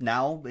guess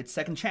now it's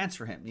second chance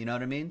for him, you know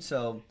what I mean?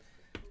 So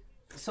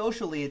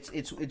socially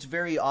it's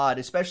very odd,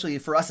 especially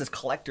for us as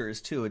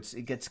collectors too.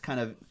 It gets kind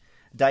of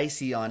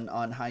dicey on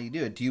how you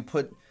do it. Do you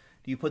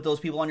put those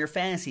people on your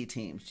fantasy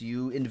teams? Do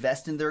you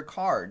invest in their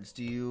cards?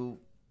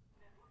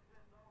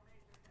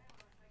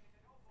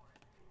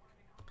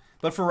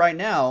 But for right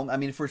now, I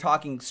mean, if we're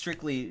talking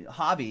strictly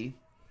hobby,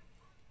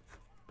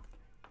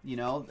 you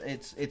know,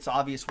 it's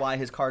obvious why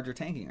his cards are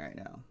tanking right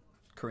now.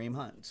 Kareem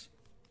Hunt's.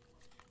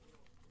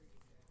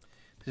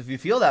 If you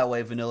feel that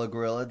way, Vanilla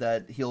Gorilla,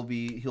 that he'll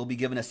be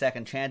given a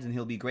second chance and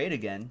he'll be great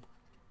again,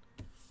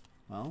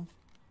 well,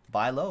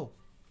 buy low.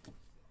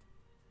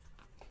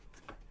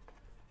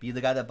 Be the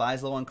guy that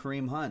buys low on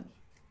Kareem Hunt.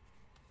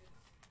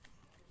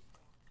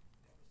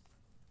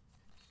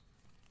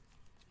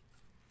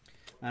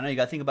 I know you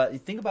got to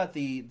think about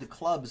the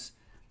clubs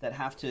that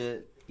have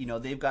to, you know,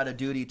 they've got a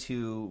duty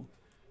to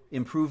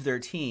improve their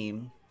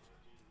team.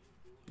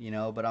 You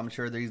know, but I'm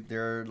sure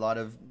there are a lot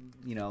of,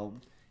 you know,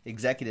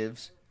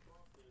 executives,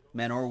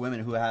 men or women,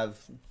 who have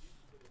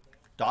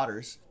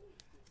daughters,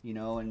 you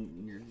know,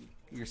 and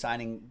you're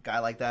signing a guy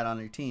like that on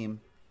your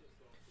team.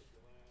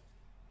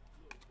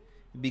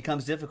 It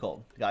becomes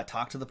difficult. You got to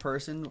talk to the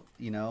person,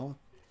 you know.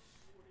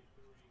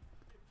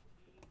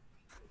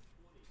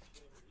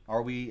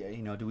 Are we,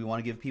 you know, do we want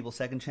to give people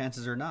second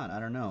chances or not? I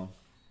don't know.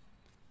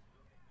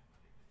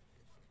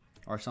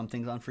 Are some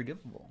things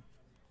unforgivable?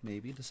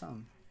 Maybe to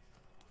some.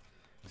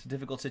 It's a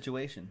difficult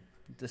situation.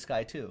 This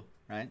guy too,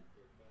 right?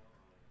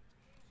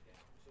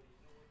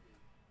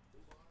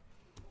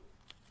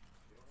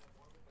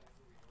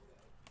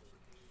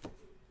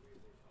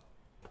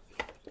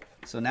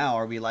 So now,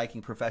 are we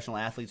liking professional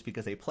athletes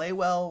because they play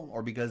well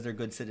or because they're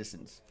good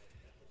citizens?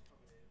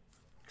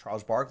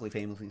 Charles Barkley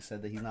famously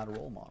said that he's not a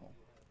role model.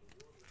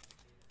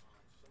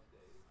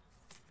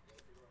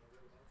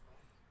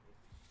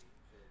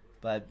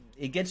 But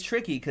it gets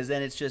tricky because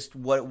then it's just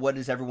what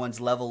is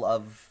everyone's level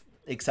of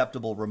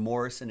acceptable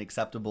remorse and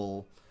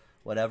acceptable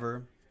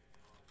whatever,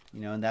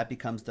 you know, and that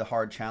becomes the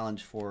hard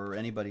challenge for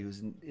anybody who's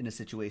in a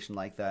situation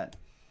like that.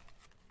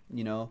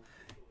 You know,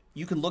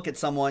 you can look at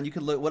someone, you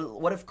can look,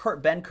 what if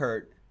Kurt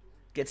Benkert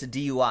gets a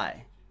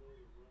DUI,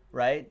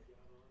 right?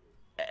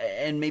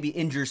 And maybe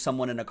injures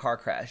someone in a car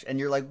crash, and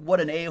you're like, what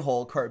an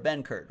a-hole Kurt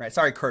Benkert, right?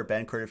 Sorry, Kurt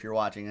Benkert, if you're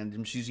watching, and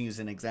I'm just using you as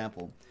an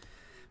example.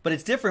 But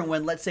it's different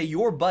when, let's say,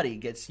 your buddy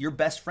gets, your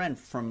best friend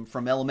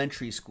from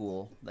elementary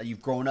school that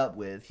you've grown up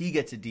with, he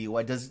gets a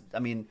DUI. I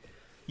mean,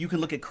 you can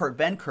look at Kurt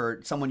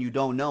Benkert, someone you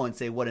don't know, and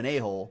say, what an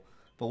a-hole.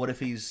 But what if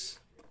he's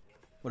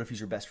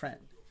your best friend?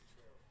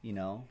 You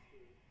know?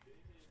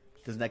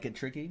 Doesn't that get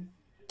tricky?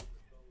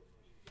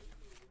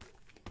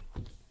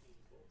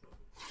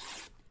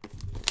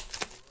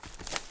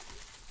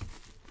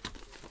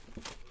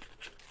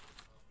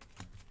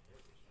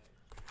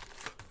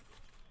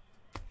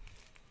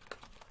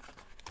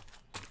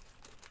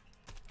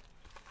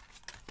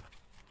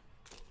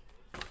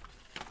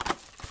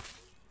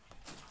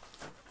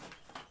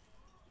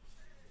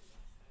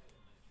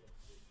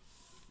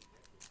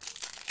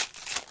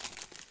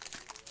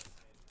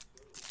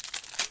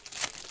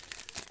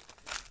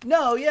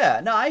 No,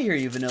 yeah, no, I hear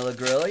you, Vanilla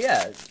Gorilla.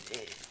 Yeah,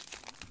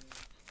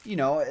 you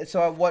know.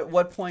 So at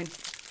what point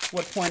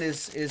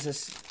is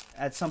this?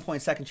 At some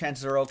point, second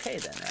chances are okay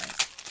then, right?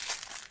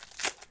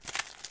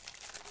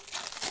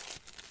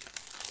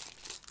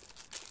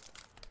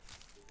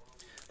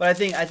 But I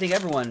think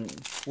everyone,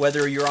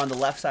 whether you're on the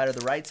left side or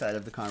the right side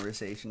of the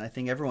conversation, I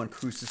think everyone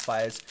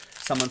crucifies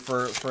someone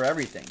for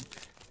everything,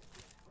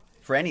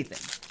 for anything,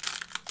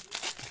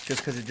 just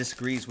because it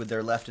disagrees with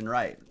their left and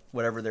right,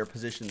 whatever their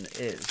position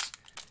is.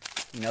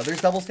 You know,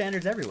 there's double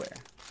standards everywhere,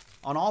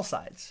 on all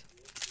sides,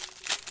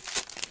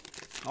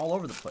 all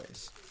over the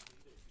place.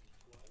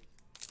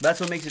 That's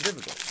what makes it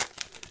difficult.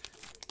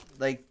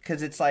 Like,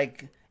 because it's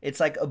like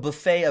a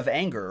buffet of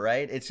anger,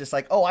 right? It's just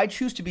like, oh, I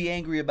choose to be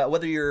angry about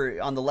whether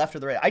you're on the left or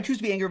the right. I choose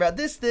to be angry about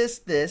this,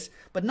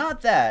 but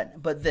not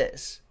that, but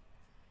this.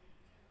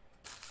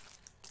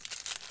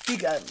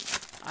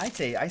 I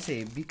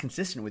say, be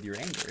consistent with your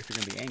anger if you're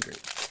going to be angry.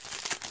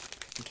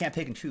 You can't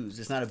pick and choose.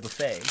 It's not a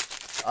buffet.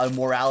 A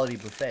morality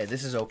buffet.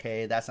 This is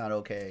okay. That's not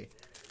okay.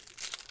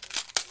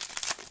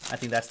 I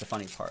think that's the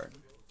funny part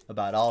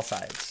about all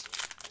sides,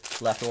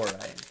 left or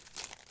right.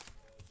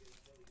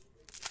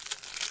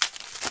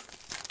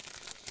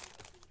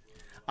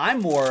 I'm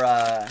more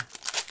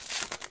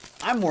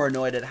I'm more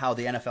annoyed at how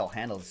the NFL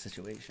handles the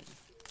situation.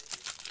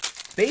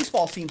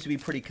 Baseball seems to be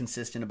pretty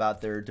consistent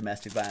about their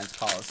domestic violence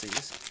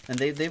policies, and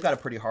they've got a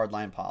pretty hard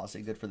line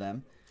policy. Good for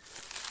them.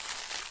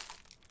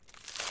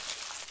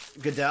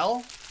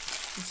 Goodell,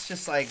 it's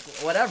just like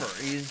whatever.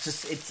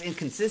 It's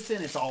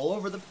inconsistent. It's all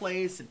over the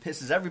place. It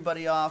pisses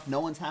everybody off. No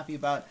one's happy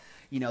about,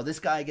 this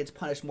guy gets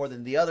punished more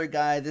than the other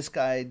guy. This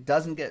guy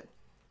doesn't get.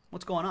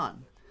 What's going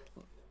on?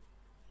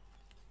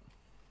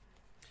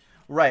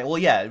 Right. Well,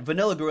 yeah.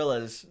 Vanilla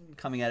Gorilla is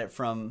coming at it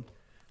from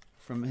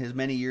his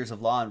many years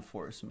of law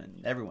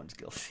enforcement. Everyone's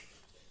guilty.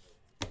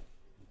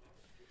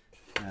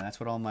 That's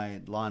what all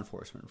my law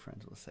enforcement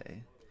friends will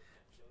say.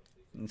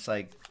 It's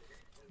like,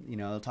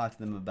 I'll talk to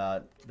them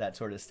about that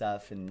sort of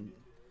stuff, and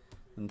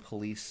when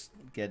police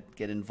get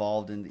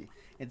involved in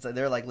it's like,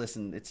 they're like,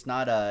 listen, it's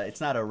not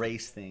a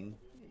race thing.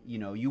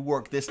 You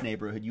work this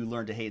neighborhood, you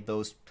learn to hate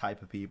those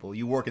type of people.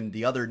 You work in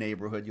the other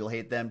neighborhood, you'll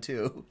hate them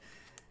too.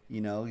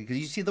 Because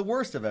you see the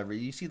worst of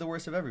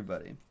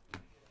everybody.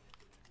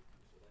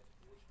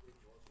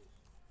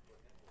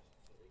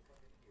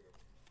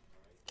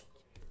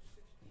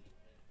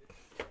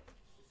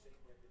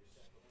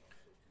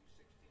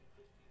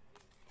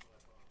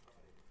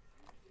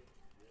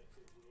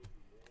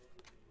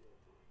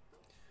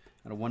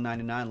 At a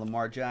 199,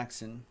 Lamar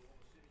Jackson.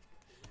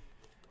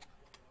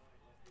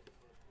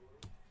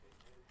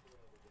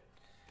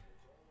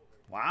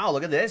 Wow,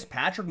 look at this.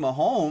 Patrick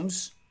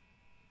Mahomes.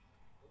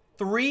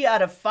 3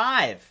 out of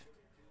 5.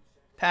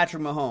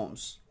 Patrick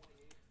Mahomes.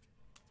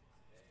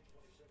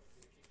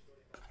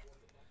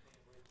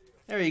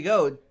 There you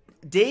go.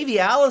 Davey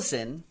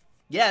Allison.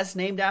 Yes,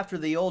 named after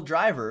the old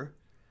driver.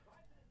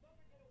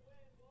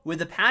 With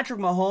the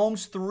Patrick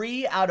Mahomes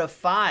 3 out of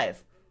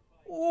 5.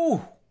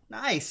 Ooh,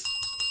 nice.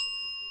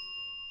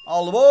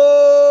 All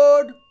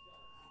aboard!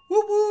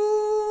 Whoop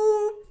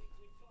whoop!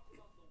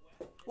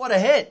 What a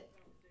hit!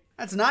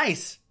 That's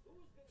nice.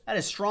 That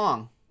is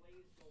strong.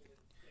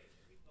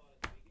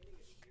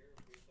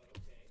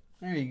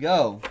 There you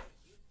go.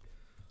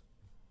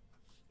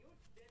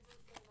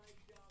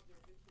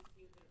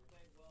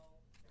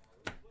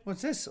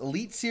 What's this?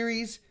 Elite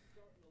Series.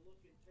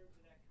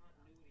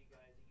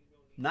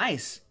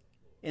 Nice.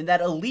 In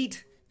that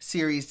Elite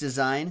Series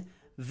design,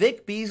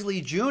 Vic Beasley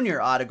Jr.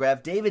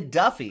 autograph, David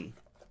Duffy.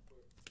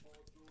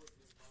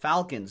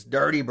 Falcons,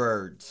 Dirty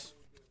Birds.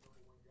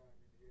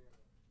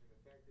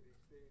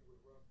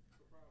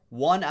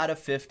 1 out of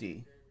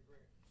 50.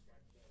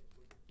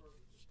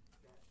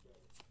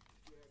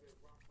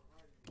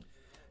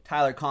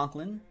 Tyler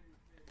Conklin,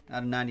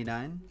 out of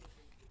 99.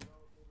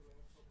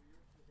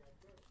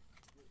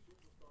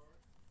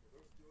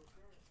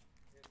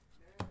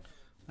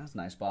 That's a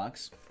nice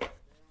box.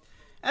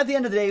 At the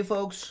end of the day,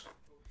 folks,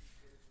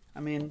 I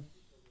mean,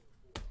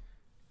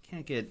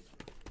 can't get.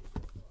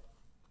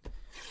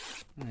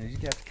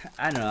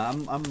 I don't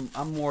know.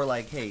 I'm more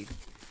like, hey,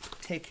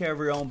 take care of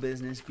your own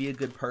business. Be a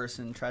good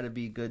person. Try to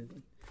be good.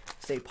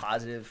 Stay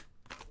positive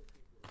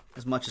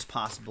as much as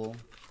possible.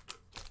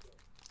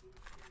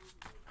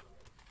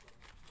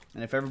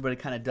 And if everybody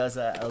kind of does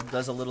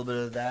a little bit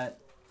of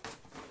that,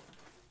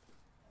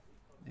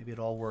 maybe it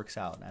all works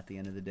out at the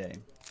end of the day.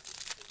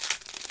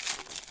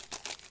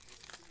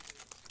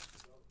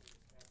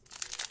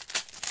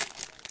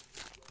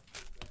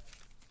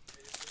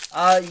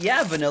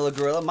 Yeah, Vanilla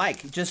Gorilla.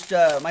 Mike,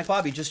 Mike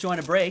Bobby, just joined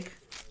a break.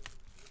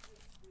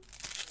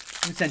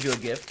 Let me send you a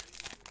gift.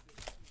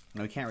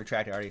 No, we can't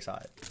retract it. I already saw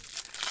it.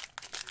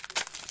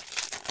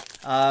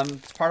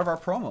 It's part of our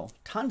promo.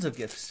 Tons of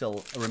gifts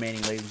still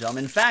remaining, ladies and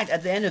gentlemen. In fact,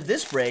 at the end of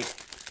this break,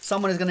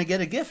 someone is going to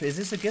get a gift. Is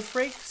this a gift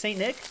break? St.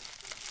 Nick?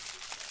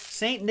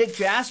 St. Nick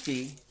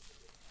Jaspy.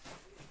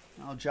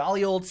 Oh,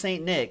 jolly old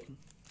St. Nick.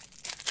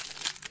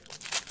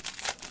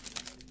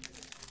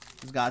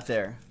 Who's got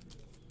there?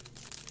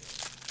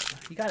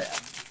 You got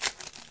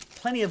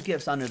plenty of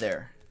gifts under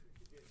there.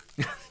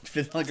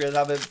 Vanilla Gorilla,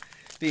 how about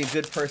being a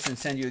good person and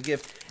send you a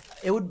gift?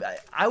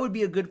 I would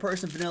be a good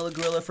person, Vanilla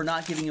Gorilla, for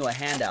not giving you a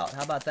handout.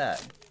 How about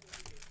that?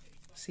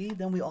 See,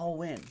 then we all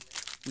win.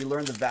 We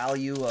learn the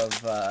value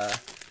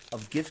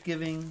of gift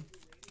giving.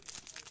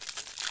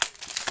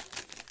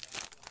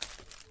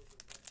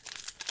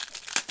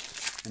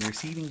 And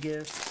receiving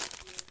gifts.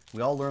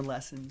 We all learn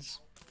lessons.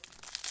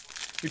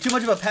 You're too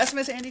much of a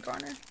pessimist, Andy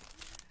Garner?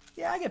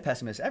 Yeah, I get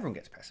pessimist. Everyone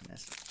gets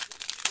pessimist.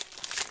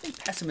 I think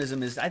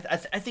pessimism is, I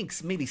think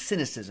maybe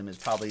cynicism is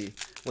probably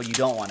what you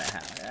don't want to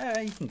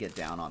have. You can get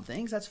down on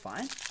things. That's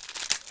fine.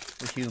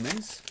 We're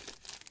humans.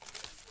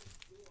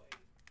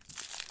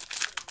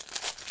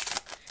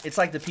 It's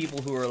like the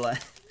people who are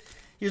like,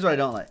 here's what I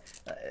don't like.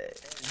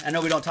 I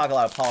know we don't talk a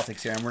lot of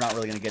politics here, and we're not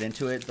really going to get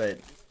into it, but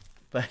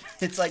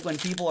it's like when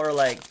people are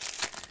like,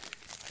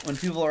 in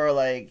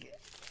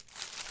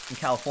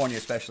California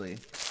especially,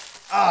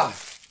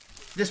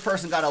 this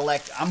person got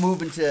elected. I'm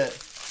moving to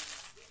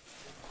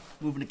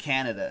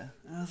Canada.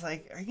 And I was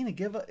like, are you gonna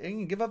give up? Are you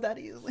gonna give up that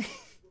easily?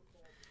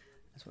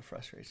 That's what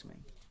frustrates me.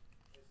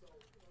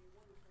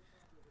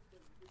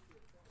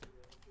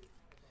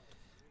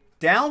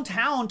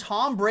 Downtown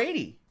Tom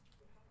Brady.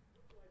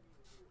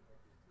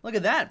 Look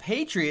at that.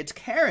 Patriots,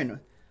 Karen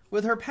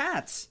with her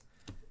Pats.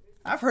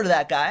 I've heard of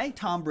that guy,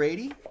 Tom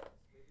Brady.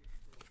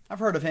 I've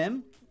heard of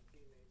him.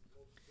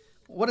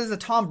 What is a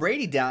Tom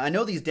Brady down? I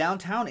know these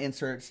downtown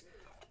inserts,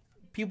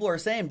 people are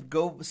saying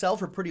go sell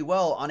for pretty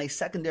well on a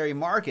secondary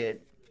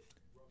market,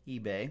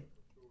 eBay,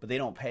 but they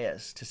don't pay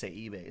us to say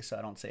eBay, so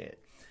I don't say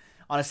it.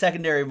 On a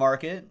secondary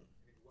market,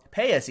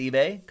 pay us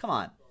eBay. Come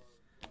on.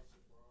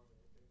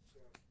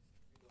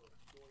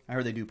 I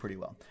heard they do pretty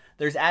well.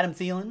 There's Adam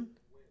Thielen,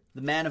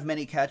 the man of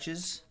many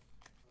catches.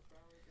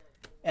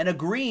 And a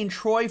green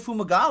Troy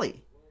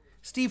Fumagalli.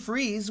 Steve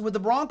Freeze with the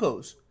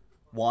Broncos.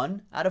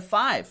 1 out of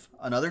 5.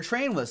 Another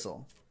train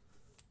whistle.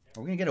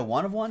 Are we going to get a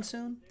 1 of 1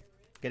 soon?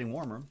 Getting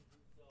warmer.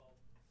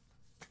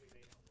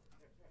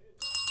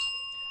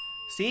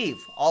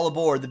 Steve, all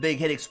aboard the Big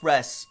Hit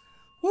Express.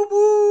 Whoop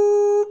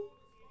whoop.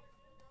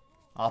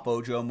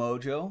 Oppo Joe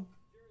Mojo.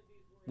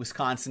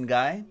 Wisconsin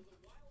guy.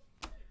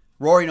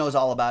 Rory knows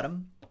all about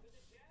him.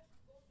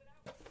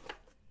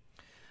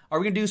 Are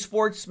we going to do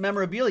sports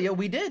memorabilia?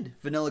 We did.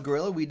 Vanilla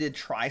Gorilla. We did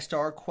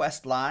TriStar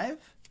Quest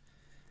Live.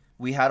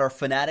 We had our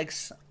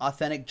Fanatics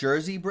Authentic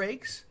Jersey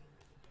breaks.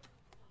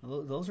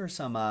 Those are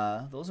some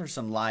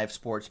live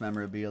sports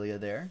memorabilia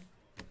there.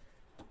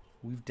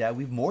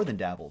 We've more than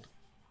dabbled.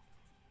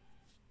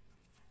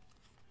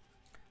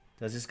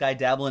 Does this guy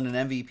dabble in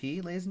an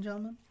MVP, ladies and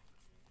gentlemen?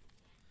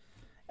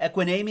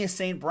 Equinemius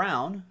St.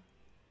 Brown.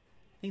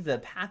 I think the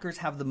Packers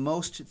have the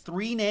most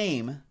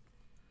three-name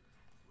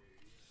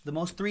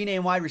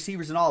wide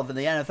receivers in all of the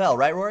NFL,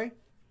 right, Rory?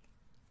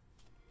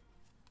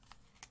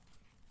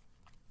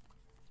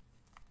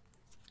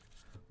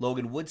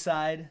 Logan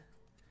Woodside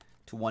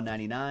to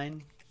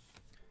 199.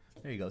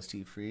 There you go,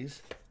 Steve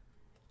Freeze.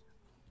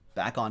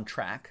 Back on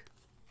track.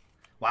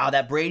 Wow,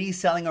 that Brady's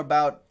selling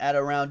at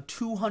around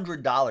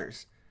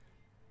 $200.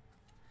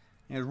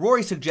 And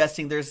Rory's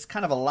suggesting there's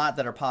kind of a lot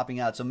that are popping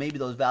out, so maybe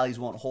those values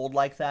won't hold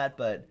like that,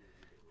 but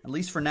at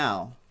least for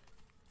now,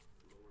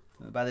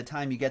 by the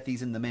time you get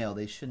these in the mail,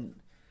 they shouldn't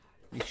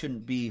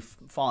be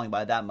falling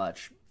by that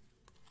much.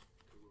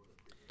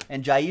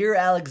 And Jair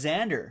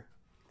Alexander,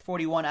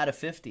 41 out of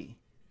 50.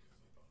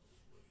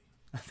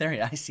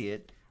 There, I see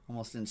it.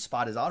 Almost didn't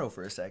spot his auto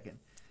for a second.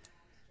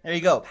 There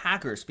you go.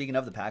 Packers. Speaking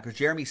of the Packers,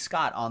 Jeremy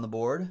Scott on the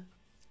board.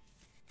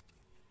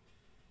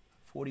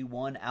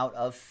 41 out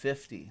of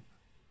 50.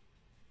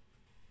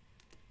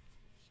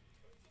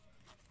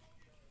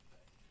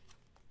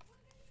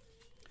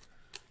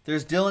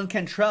 There's Dylan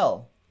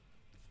Cantrell.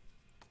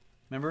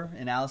 Remember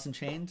in Alice in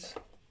Chains?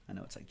 I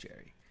know it's like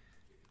Jerry.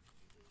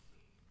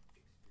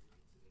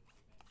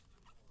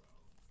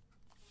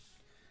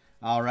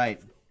 All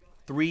right.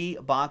 3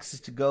 boxes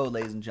to go,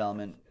 ladies and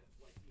gentlemen.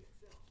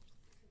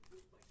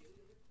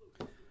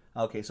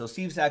 Okay, so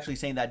Steve's actually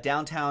saying that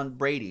Downtown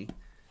Brady,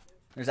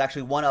 there's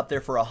actually one up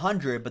there for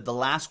 100, but the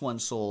last one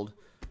sold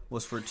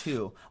was for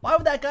 2. Why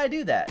would that guy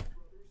do that?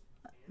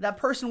 That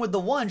person with the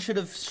 1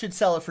 should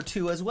sell it for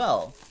 2 as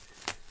well.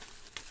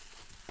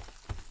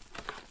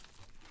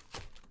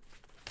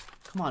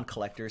 Come on,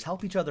 collectors,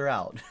 help each other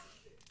out.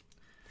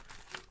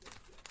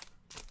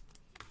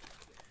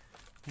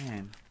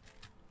 Man.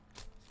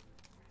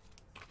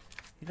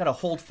 You gotta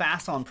hold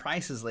fast on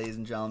prices, ladies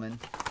and gentlemen.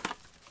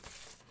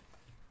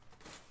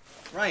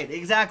 Right,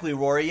 exactly,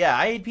 Rory. Yeah,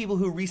 I hate people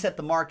who reset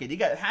the market. You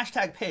got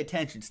hashtag pay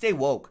attention. Stay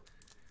woke.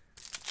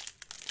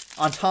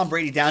 On Tom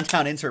Brady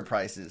downtown insert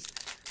prices.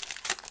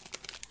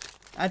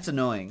 That's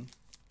annoying.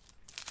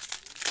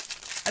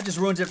 That just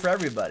ruins it for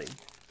everybody.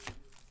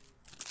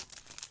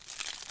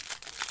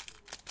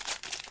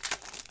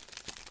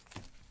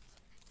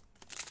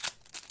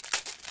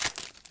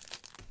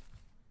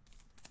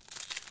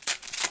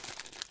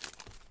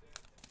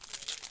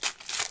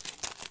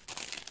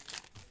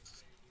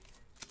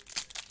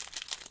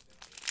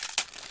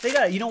 They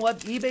got, you know what?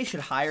 eBay should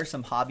hire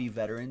some hobby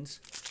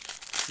veterans.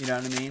 You know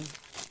what I mean?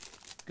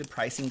 Good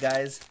pricing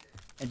guys,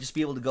 and just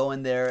be able to go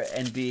in there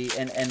and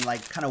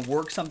like kind of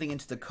work something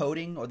into the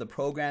coding or the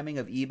programming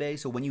of eBay.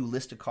 So when you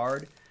list a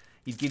card,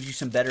 it gives you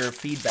some better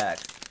feedback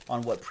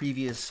on what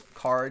previous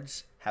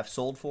cards have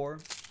sold for.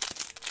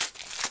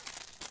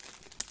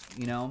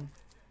 You know,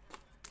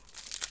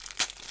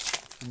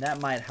 and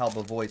that might help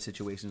avoid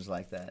situations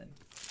like that.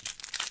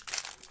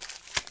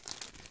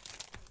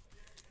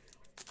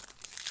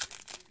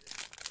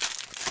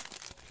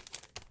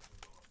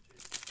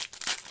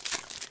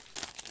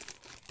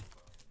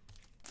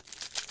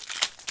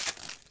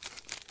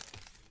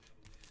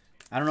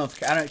 I don't know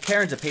if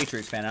Karen's a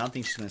Patriots fan. I don't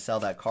think she's going to sell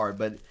that card.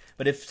 But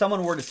if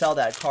someone were to sell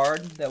that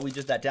card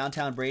that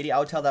Downtown Brady, I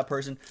would tell that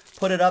person,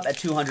 put it up at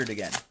 200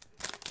 again.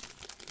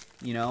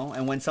 You know,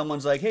 and when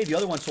someone's like, hey, the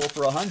other one sold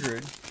for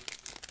 100,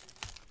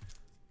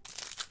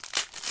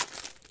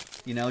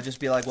 you know, just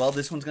be like, well,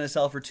 this one's going to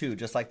sell for 2,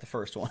 just like the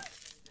first one.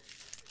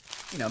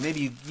 You know,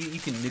 maybe you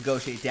can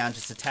negotiate down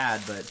just a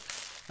tad, but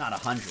not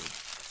 100.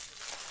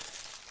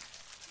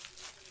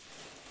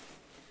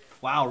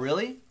 Wow,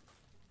 really?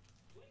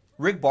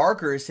 Rick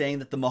Barker is saying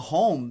that the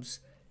Mahomes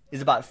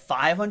is about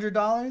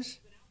 $500.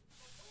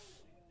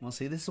 Well,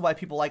 see, this is why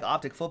people like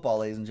Optic football,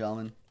 ladies and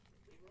gentlemen.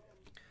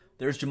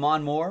 There's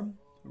Jamon Moore,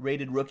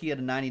 rated rookie at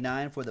a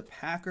 99 for the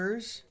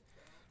Packers.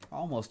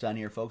 Almost done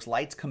here, folks.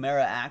 Lights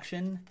Camara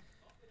action.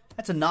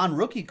 That's a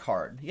non-rookie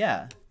card.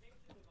 Yeah.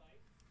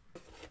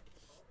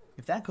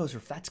 If that goes,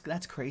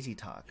 that's crazy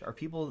talk. Are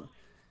people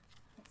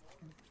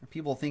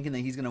thinking that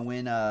he's going to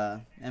win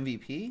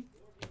MVP?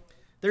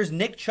 There's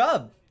Nick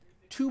Chubb.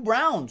 2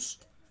 Browns.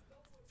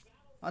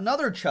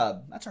 Another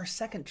Chubb. That's our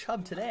second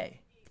Chubb today.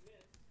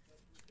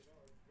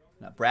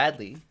 Now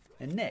Bradley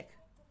and Nick.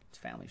 It's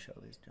a family show,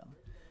 ladies and gentlemen.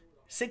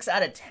 6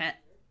 out of 10.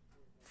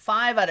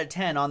 5 out of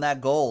 10 on that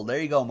gold. There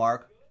you go,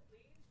 Mark.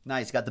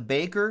 Nice. You got the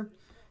Baker.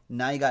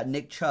 Now you got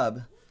Nick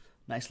Chubb.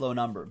 Nice low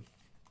number.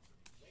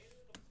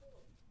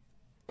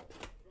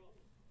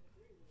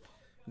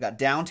 We got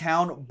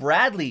downtown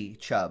Bradley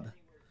Chubb.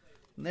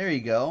 There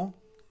you go.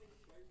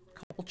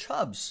 Couple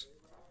Chubbs.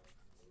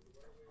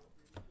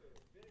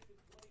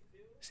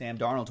 Sam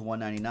Darnold to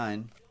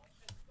 199.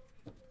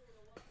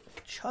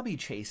 Chubby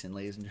chasing,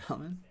 ladies and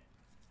gentlemen.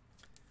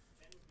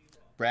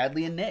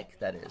 Bradley and Nick,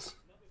 that is.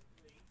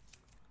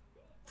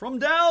 From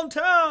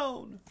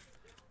downtown.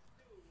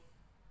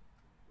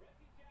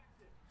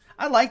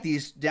 I like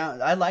these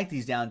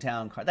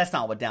downtown cards. That's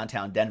not what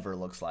downtown Denver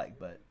looks like,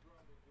 but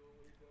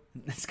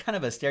it's kind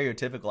of a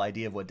stereotypical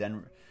idea of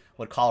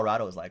what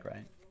Colorado is like,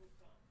 right?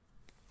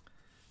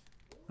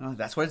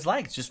 That's what it's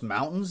like. It's just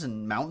mountains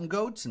and mountain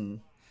goats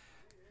and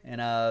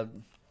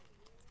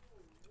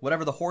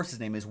whatever the horse's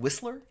name is,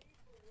 Whistler.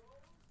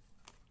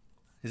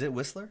 Is it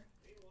Whistler?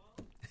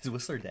 Is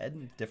Whistler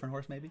dead? Different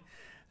horse, maybe?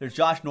 There's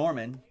Josh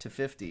Norman to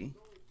 50.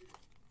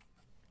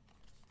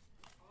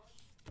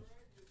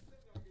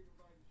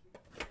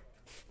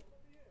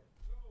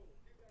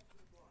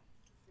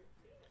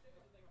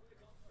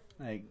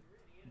 Like,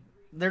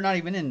 they're not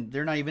even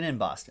in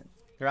Boston.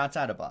 They're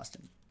outside of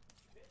Boston.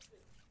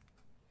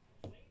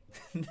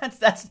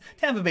 that's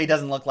Tampa Bay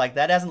doesn't look like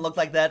that. It hasn't looked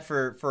like that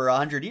for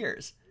 100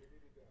 years.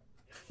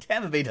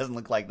 Tampa Bay doesn't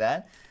look like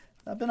that.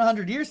 It's been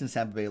 100 years since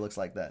Tampa Bay looks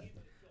like that.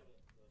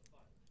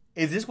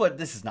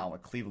 This is not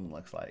what Cleveland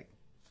looks like.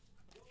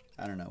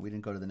 I don't know. We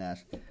didn't go to the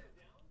National.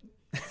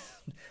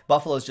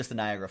 Buffalo's just the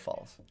Niagara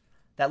Falls.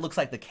 That looks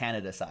like the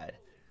Canada side.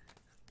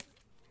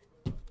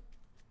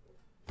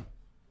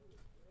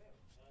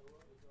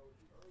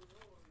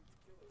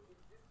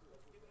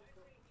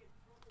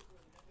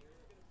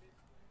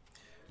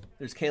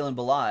 There's Kalen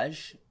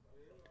Ballage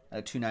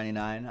at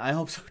 $2.99. I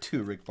hope so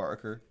too, Rick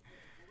Barker.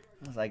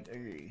 I was like,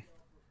 ugh.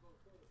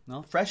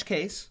 No, fresh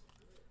case,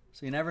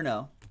 so you never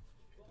know.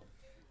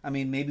 I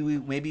mean,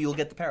 maybe you'll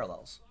get the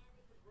parallels.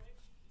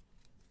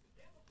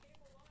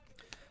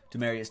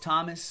 Demaryius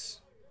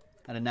Thomas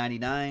at a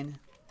 99.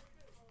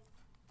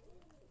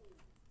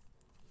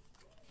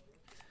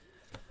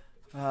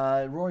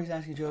 Rory's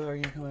asking Joe, are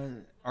you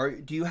coming?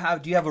 Do you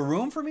have a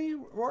room for me,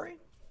 Rory?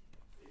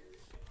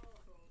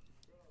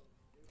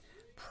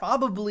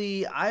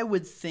 Probably, I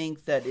would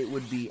think that it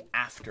would be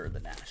after the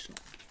National.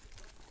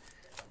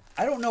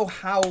 I don't know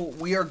how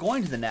we are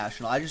going to the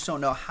National. I just don't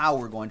know how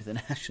we're going to the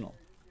National.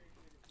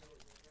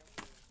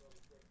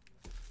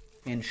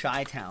 In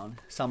Chi-Town,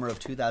 summer of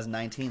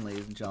 2019,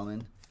 ladies and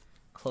gentlemen.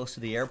 Close to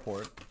the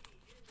airport.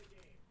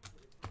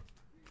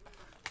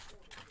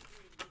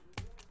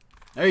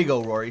 There you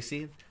go, Rory.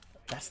 See?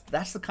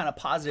 That's the kind of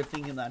positive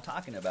thinking that I'm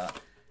talking about.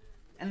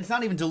 And it's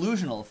not even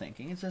delusional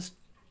thinking. It's just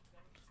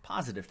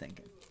positive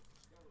thinking.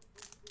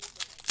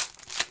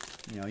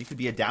 You know, you could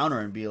be a downer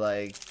and be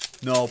like,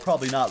 no,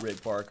 probably not,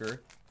 Rick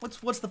Barker.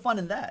 What's the fun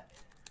in that?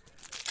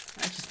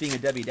 That's just being a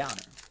Debbie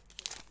Downer.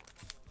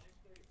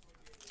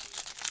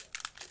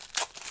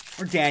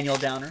 Or Daniel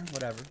Downer,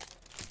 whatever.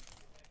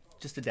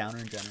 Just a downer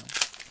in general.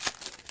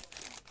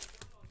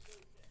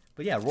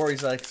 But yeah,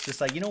 Rory's like,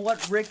 just like, you know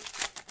what, Rick?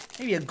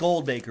 Maybe a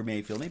gold Baker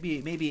Mayfield.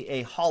 Maybe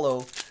a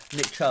hollow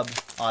Nick Chubb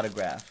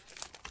autograph.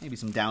 Maybe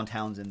some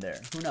downtowns in there.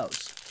 Who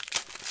knows?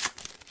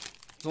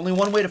 There's only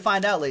one way to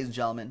find out, ladies and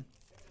gentlemen.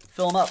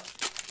 Fill them up.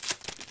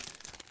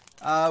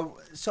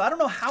 So I don't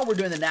know how we're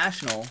doing the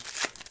National,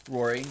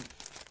 Rory.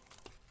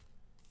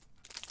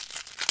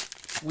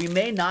 We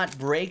may not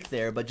break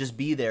there, but just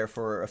be there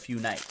for a few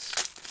nights,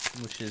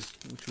 which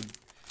would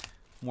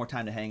more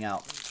time to hang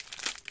out.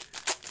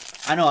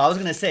 I know. I was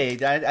gonna say.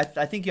 I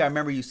think I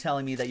remember you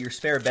telling me that your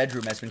spare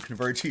bedroom has been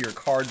converted to your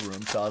card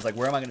room. So I was like,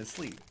 where am I gonna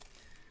sleep?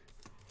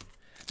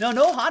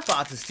 No hot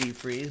boxes, Steve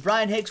Freeze.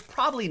 Brian Hicks,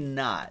 probably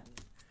not.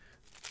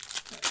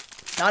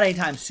 Not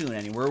anytime soon,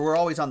 anyway. We're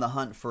always on the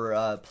hunt for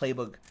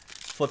playbook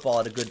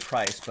football at a good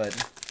price, but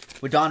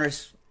with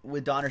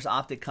DONRUSS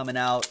Optic coming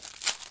out,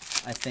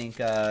 I think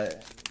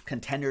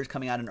Contenders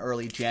coming out in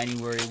early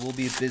January, we'll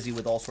be busy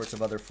with all sorts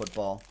of other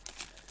football.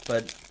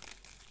 But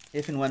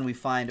if and when we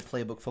find a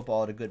playbook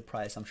football at a good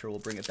price, I'm sure we'll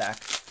bring it back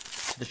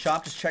to the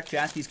shop. Just check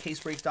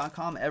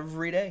jaspyscasebreaks.com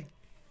every day.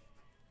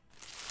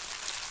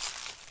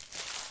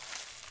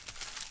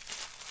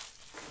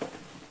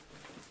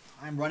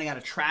 I'm running out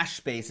of trash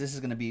space. This is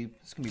gonna be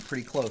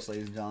pretty close,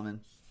 ladies and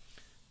gentlemen.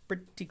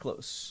 Pretty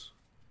close.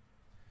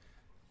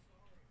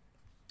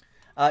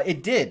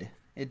 It did.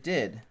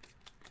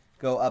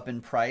 go up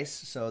in price.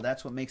 So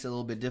that's what makes it a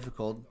little bit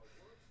difficult,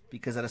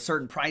 because at a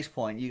certain price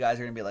point, you guys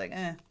are going to be like,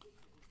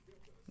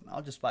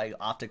 I'll just buy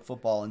Optic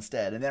Football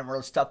instead. And then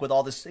we're stuck with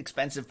all this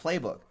expensive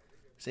playbook.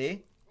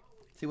 See?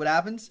 See what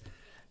happens?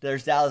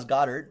 There's Dallas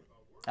Goedert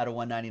out of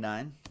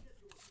 199.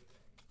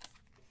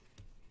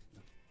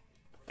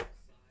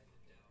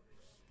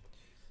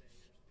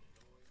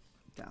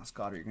 Dallas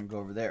Goedert, you're going to go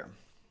over there.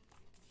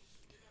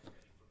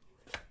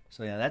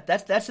 So yeah,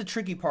 that's the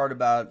tricky part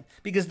about,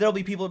 because there'll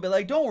be people who'll be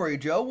like, "Don't worry,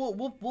 Joe,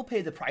 we'll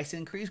pay the price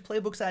increase.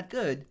 Playbook's that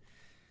good."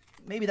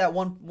 Maybe that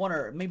one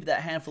or maybe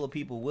that handful of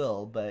people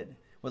will, but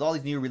with all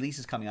these new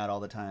releases coming out all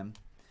the time,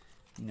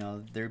 you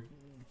know,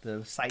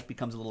 the site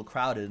becomes a little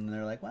crowded, and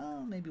they're like,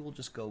 "Well, maybe we'll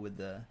just go with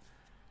a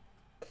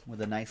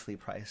nicely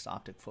priced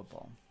Optic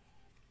Football."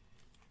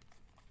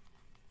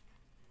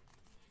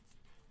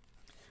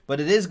 But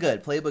it is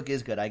good. Playbook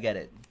is good. I get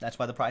it. That's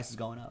why the price is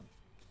going up.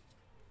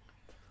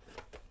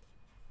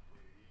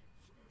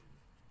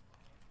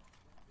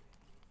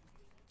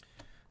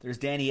 There's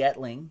Danny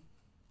Etling.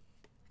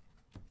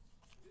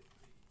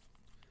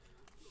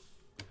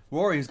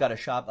 Rory, who's got a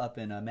shop up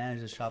in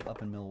manages a shop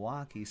up in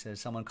Milwaukee, says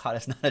someone caught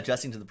us not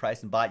adjusting to the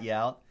price and bought you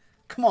out.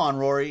 Come on,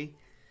 Rory.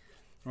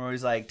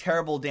 Rory's like,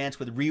 terrible dance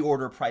with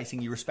reorder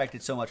pricing. You respect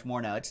it so much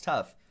more now. It's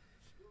tough.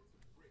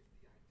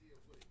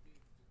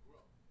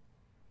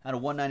 Out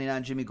of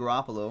 199, Jimmy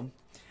Garoppolo.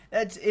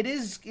 It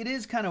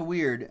is kind of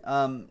weird.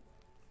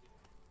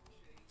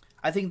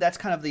 I think that's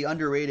kind of the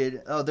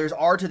underrated. Oh, there's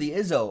R to the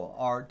Izzo.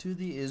 R to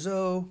the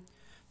Izzo.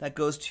 That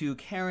goes to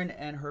Karen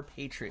and her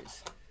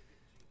Patriots.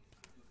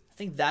 I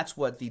think that's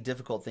what the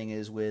difficult thing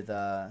is with.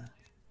 I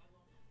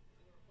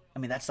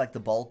mean, that's like the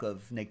bulk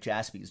of Nick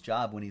Jaspy's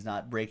job when he's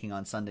not breaking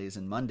on Sundays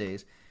and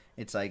Mondays.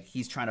 It's like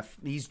he's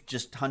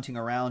just hunting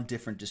around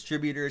different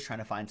distributors, trying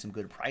to find some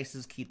good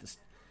prices.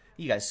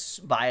 You guys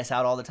buy us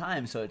out all the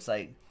time, so it's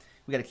like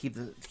we got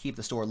to keep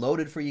the store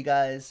loaded for you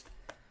guys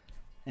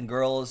and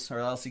girls, or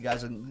else you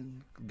guys will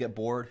get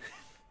bored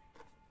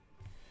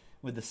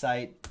with the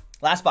site.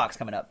 Last box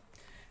coming up.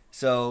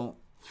 So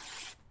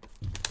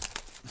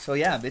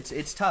yeah,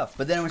 it's tough.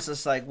 But then it was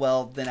just like,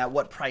 well, then at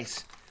what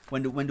price?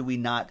 When do we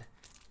not,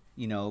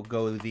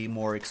 go the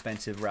more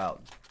expensive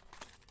route?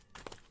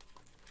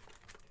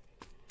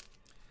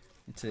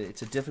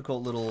 It's a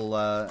difficult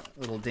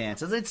little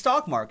dance. It's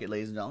stock market,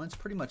 ladies and gentlemen. It's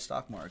pretty much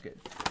stock market.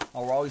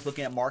 We're always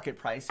looking at market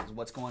prices.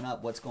 What's going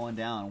up? What's going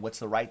down? What's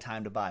the right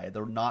time to buy?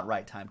 The not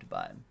right time to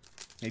buy.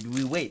 Maybe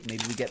we wait.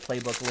 Maybe we get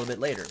playbook a little bit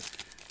later.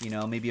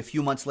 Maybe a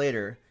few months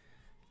later,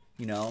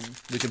 we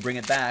can bring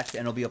it back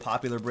and it'll be a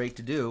popular break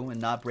to do and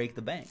not break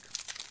the bank.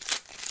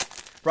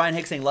 Brian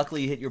Hicks saying,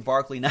 luckily you hit your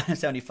Barkley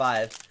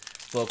 975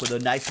 book with a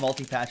nice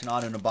multi-patch and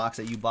auto in a box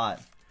that you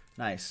bought.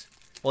 Nice.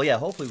 Well, yeah,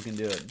 hopefully we can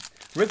do it.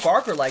 Rick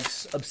Barker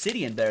likes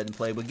Obsidian better than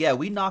Playbook. Yeah,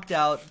 we knocked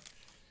out...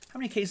 How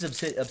many cases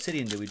of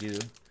Obsidian did we do,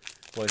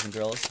 boys and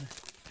girls?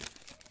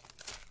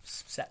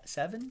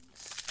 7?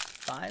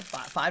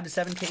 5 to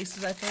 7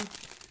 cases, I think.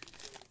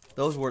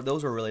 Those were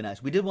really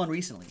nice. We did one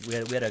recently. We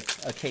had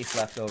a case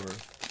left over.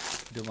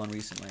 We did one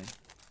recently.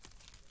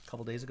 A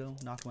couple days ago,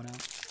 knocked one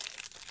out.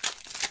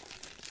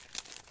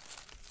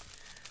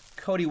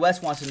 Cody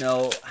West wants to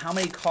know how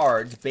many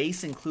cards,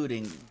 base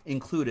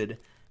included,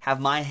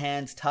 have my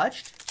hands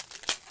touched?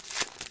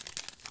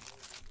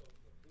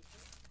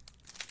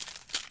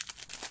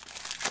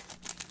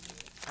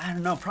 I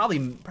don't know, probably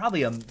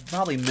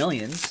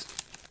millions.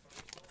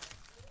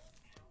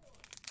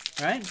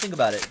 All right, think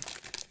about it.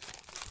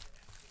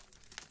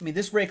 I mean,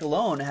 this break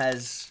alone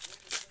has,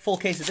 full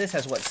case of this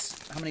has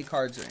what? How many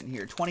cards are in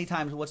here? 20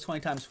 times, what's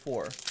 20 times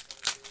 4?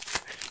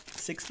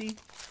 60?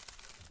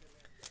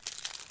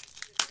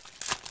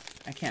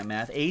 I can't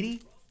math.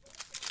 80?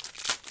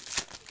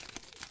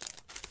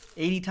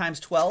 80 times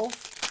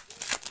 12?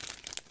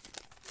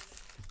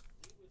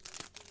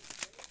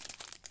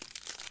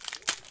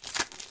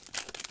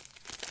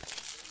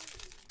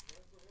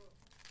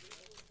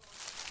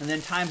 And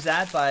then times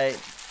that by,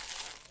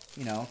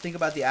 think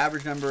about the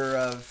average number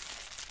of...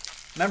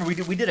 Remember,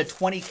 we did a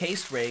 20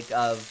 case break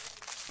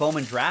of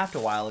Bowman Draft a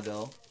while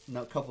ago,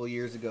 a couple of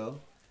years ago.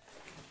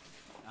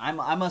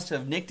 I must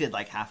have nicked it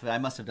like half of it. I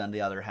must have done the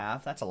other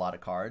half. That's a lot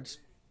of cards.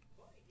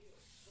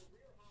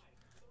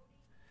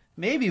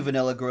 Maybe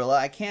Vanilla Gorilla.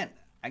 I can't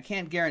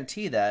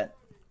guarantee that.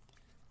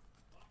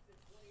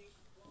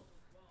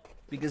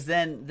 Because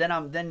then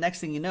next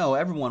thing you know,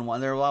 everyone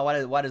won.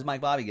 Why does Mike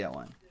Bobby get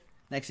one?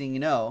 Next thing you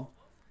know,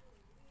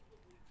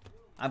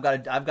 I've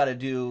got to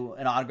do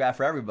an autograph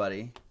for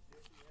everybody,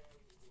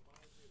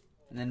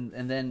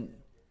 and then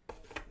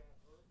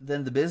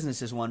the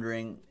business is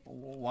wondering,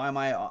 why am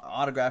I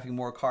autographing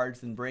more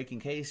cards than breaking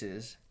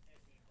cases?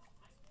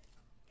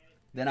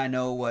 Then I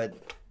know what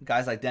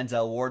guys like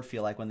Denzel Ward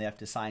feel like when they have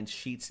to sign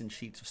sheets and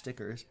sheets of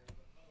stickers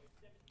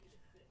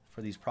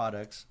for these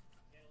products.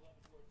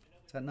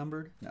 Is that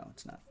numbered? No,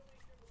 it's not.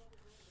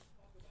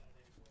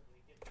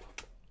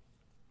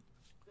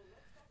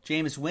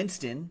 James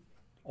Winston.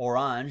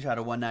 Orange out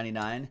of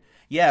 199.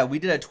 Yeah, we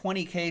did a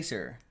 20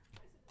 caser.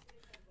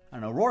 I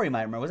don't know. Rory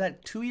might remember. Was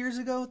that 2 years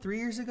ago? 3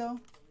 years ago?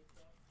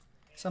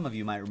 Some of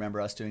you might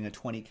remember us doing a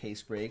 20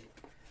 case break.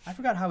 I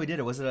forgot how we did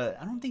it. Was it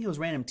I don't think it was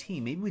random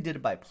team. Maybe we did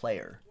it by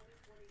player.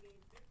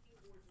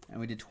 And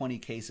we did 20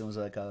 cases. It was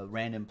like a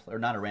random, or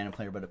not a random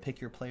player, but a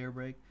pick your player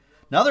break.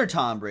 Another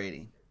Tom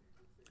Brady.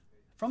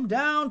 From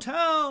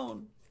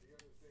downtown.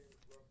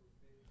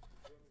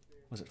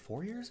 Was it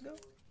 4 years ago?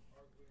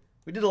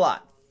 We did a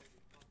lot.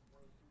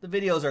 The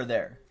videos are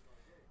there.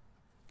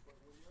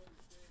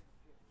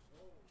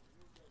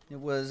 It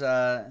was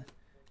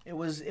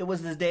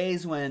the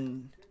days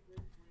when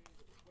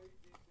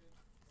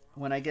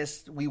I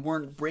guess we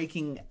weren't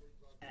breaking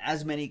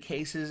as many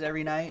cases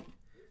every night,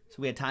 so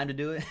we had time to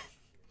do it.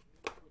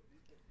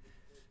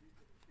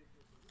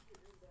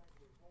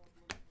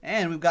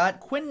 And we've got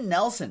Quentin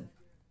Nelson.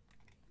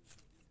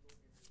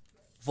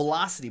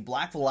 Velocity,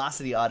 black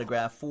velocity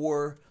autograph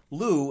for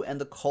Lou and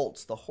the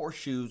Colts. The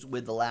horseshoes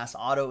with the last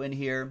auto in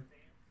here.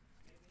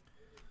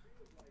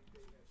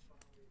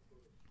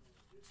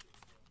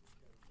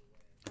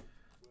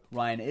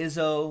 Ryan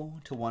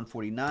Izzo to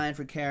 149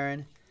 for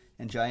Karen.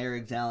 And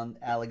Jair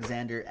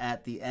Alexander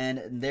at the end.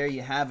 And there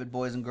you have it,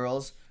 boys and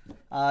girls.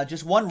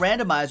 Just one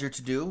randomizer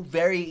to do.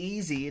 Very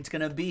easy. It's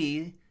going to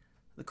be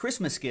the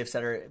Christmas gifts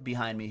that are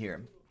behind me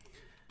here.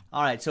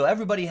 All right, so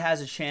everybody has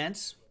a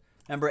chance.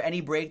 Remember,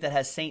 any break that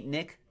has St.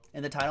 Nick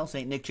in the title,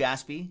 St. Nick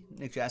Jaspy.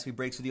 Nick Jaspy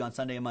breaks with you on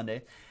Sunday and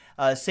Monday.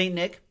 St.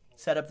 Nick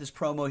set up this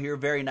promo here.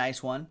 Very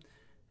nice one.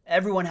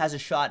 Everyone has a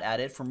shot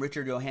at it, from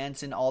Richard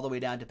Johansson all the way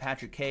down to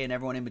Patrick K and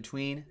everyone in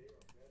between.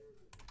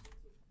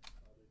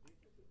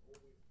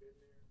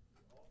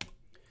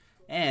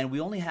 And we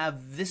only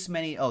have this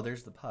many. Oh,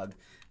 there's the pug.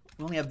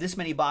 We only have this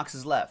many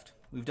boxes left.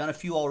 We've done a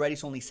few already,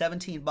 so only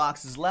 17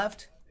 boxes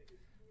left.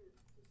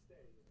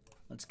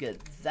 Let's get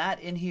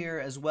that in here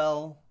as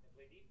well.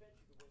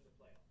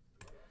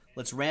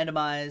 Let's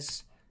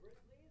randomize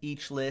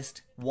each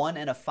list 1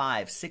 and a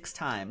 5 6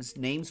 times.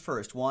 Names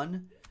first.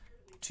 1,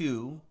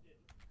 2,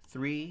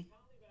 3,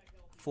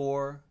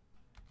 4,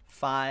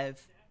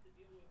 5,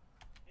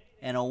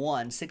 and a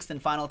 1. 6th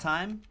and final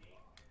time.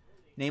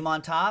 Name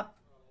on top.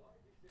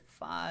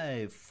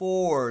 5,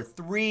 4,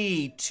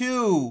 3,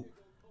 2.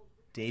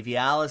 Davey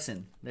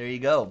Allison. There you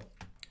go.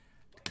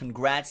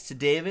 Congrats to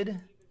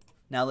David.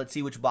 Now let's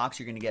see which box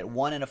you're going to get.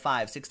 1 and a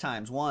 5 6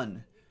 times.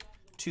 1,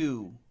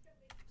 2,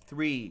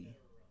 3,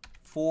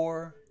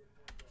 4,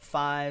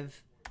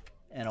 5,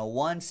 and a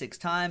 1 6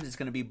 times. It's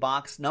going to be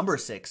box number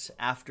 6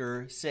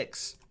 after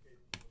 6.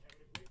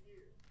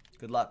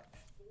 Good luck.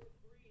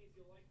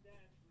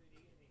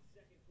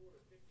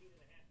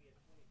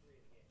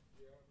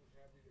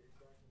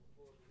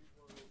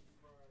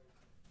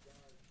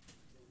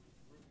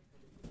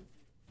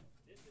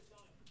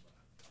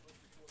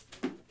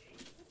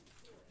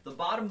 The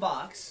bottom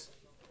box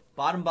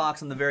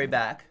on the very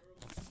back,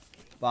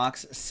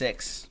 box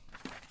 6.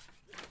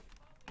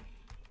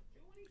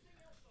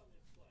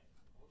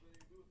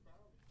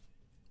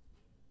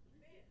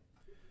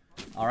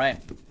 All right,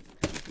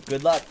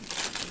 good luck.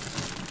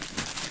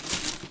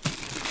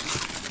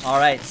 All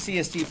right,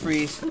 CSD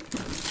Freeze,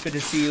 good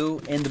to see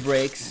you in the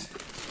breaks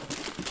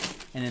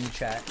and in the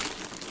chat.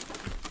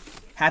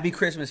 Happy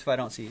Christmas if I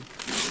don't see you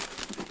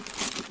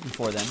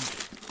before then.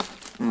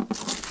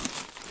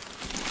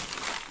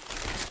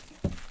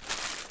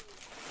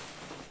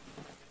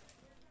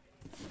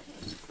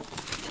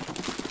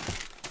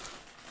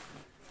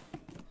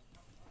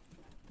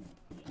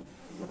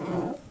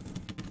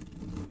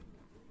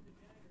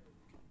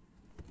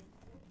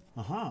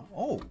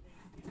 Oh.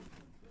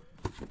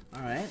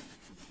 All right.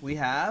 We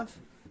have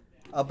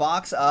a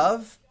box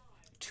of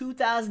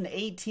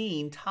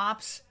 2018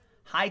 Topps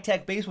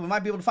High-Tech Baseball. We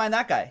might be able to find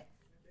that guy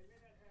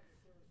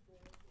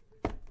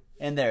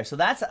in there. So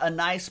that's a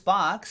nice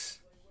box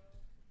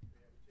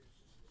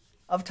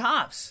of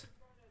Topps.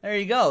 There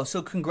you go.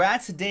 So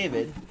congrats to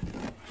David.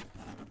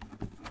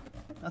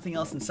 Nothing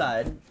else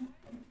inside.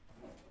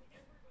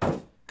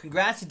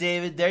 Congrats to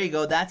David. There you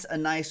go. That's a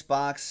nice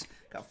box.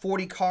 Got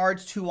 40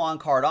 cards, 2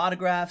 on-card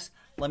autographs.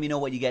 Let me know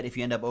what you get if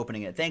you end up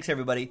opening it. Thanks,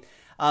 everybody.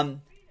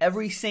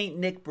 Every St.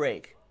 Nick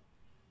break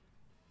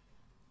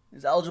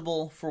is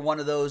eligible for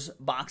one of those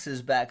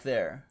boxes back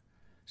there.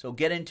 So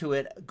get into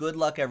it. Good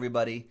luck,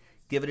 everybody.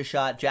 Give it a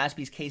shot.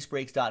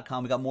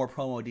 JaspysCaseBreaks.com. We got more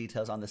promo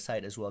details on the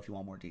site as well if you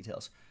want more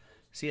details.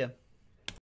 See ya.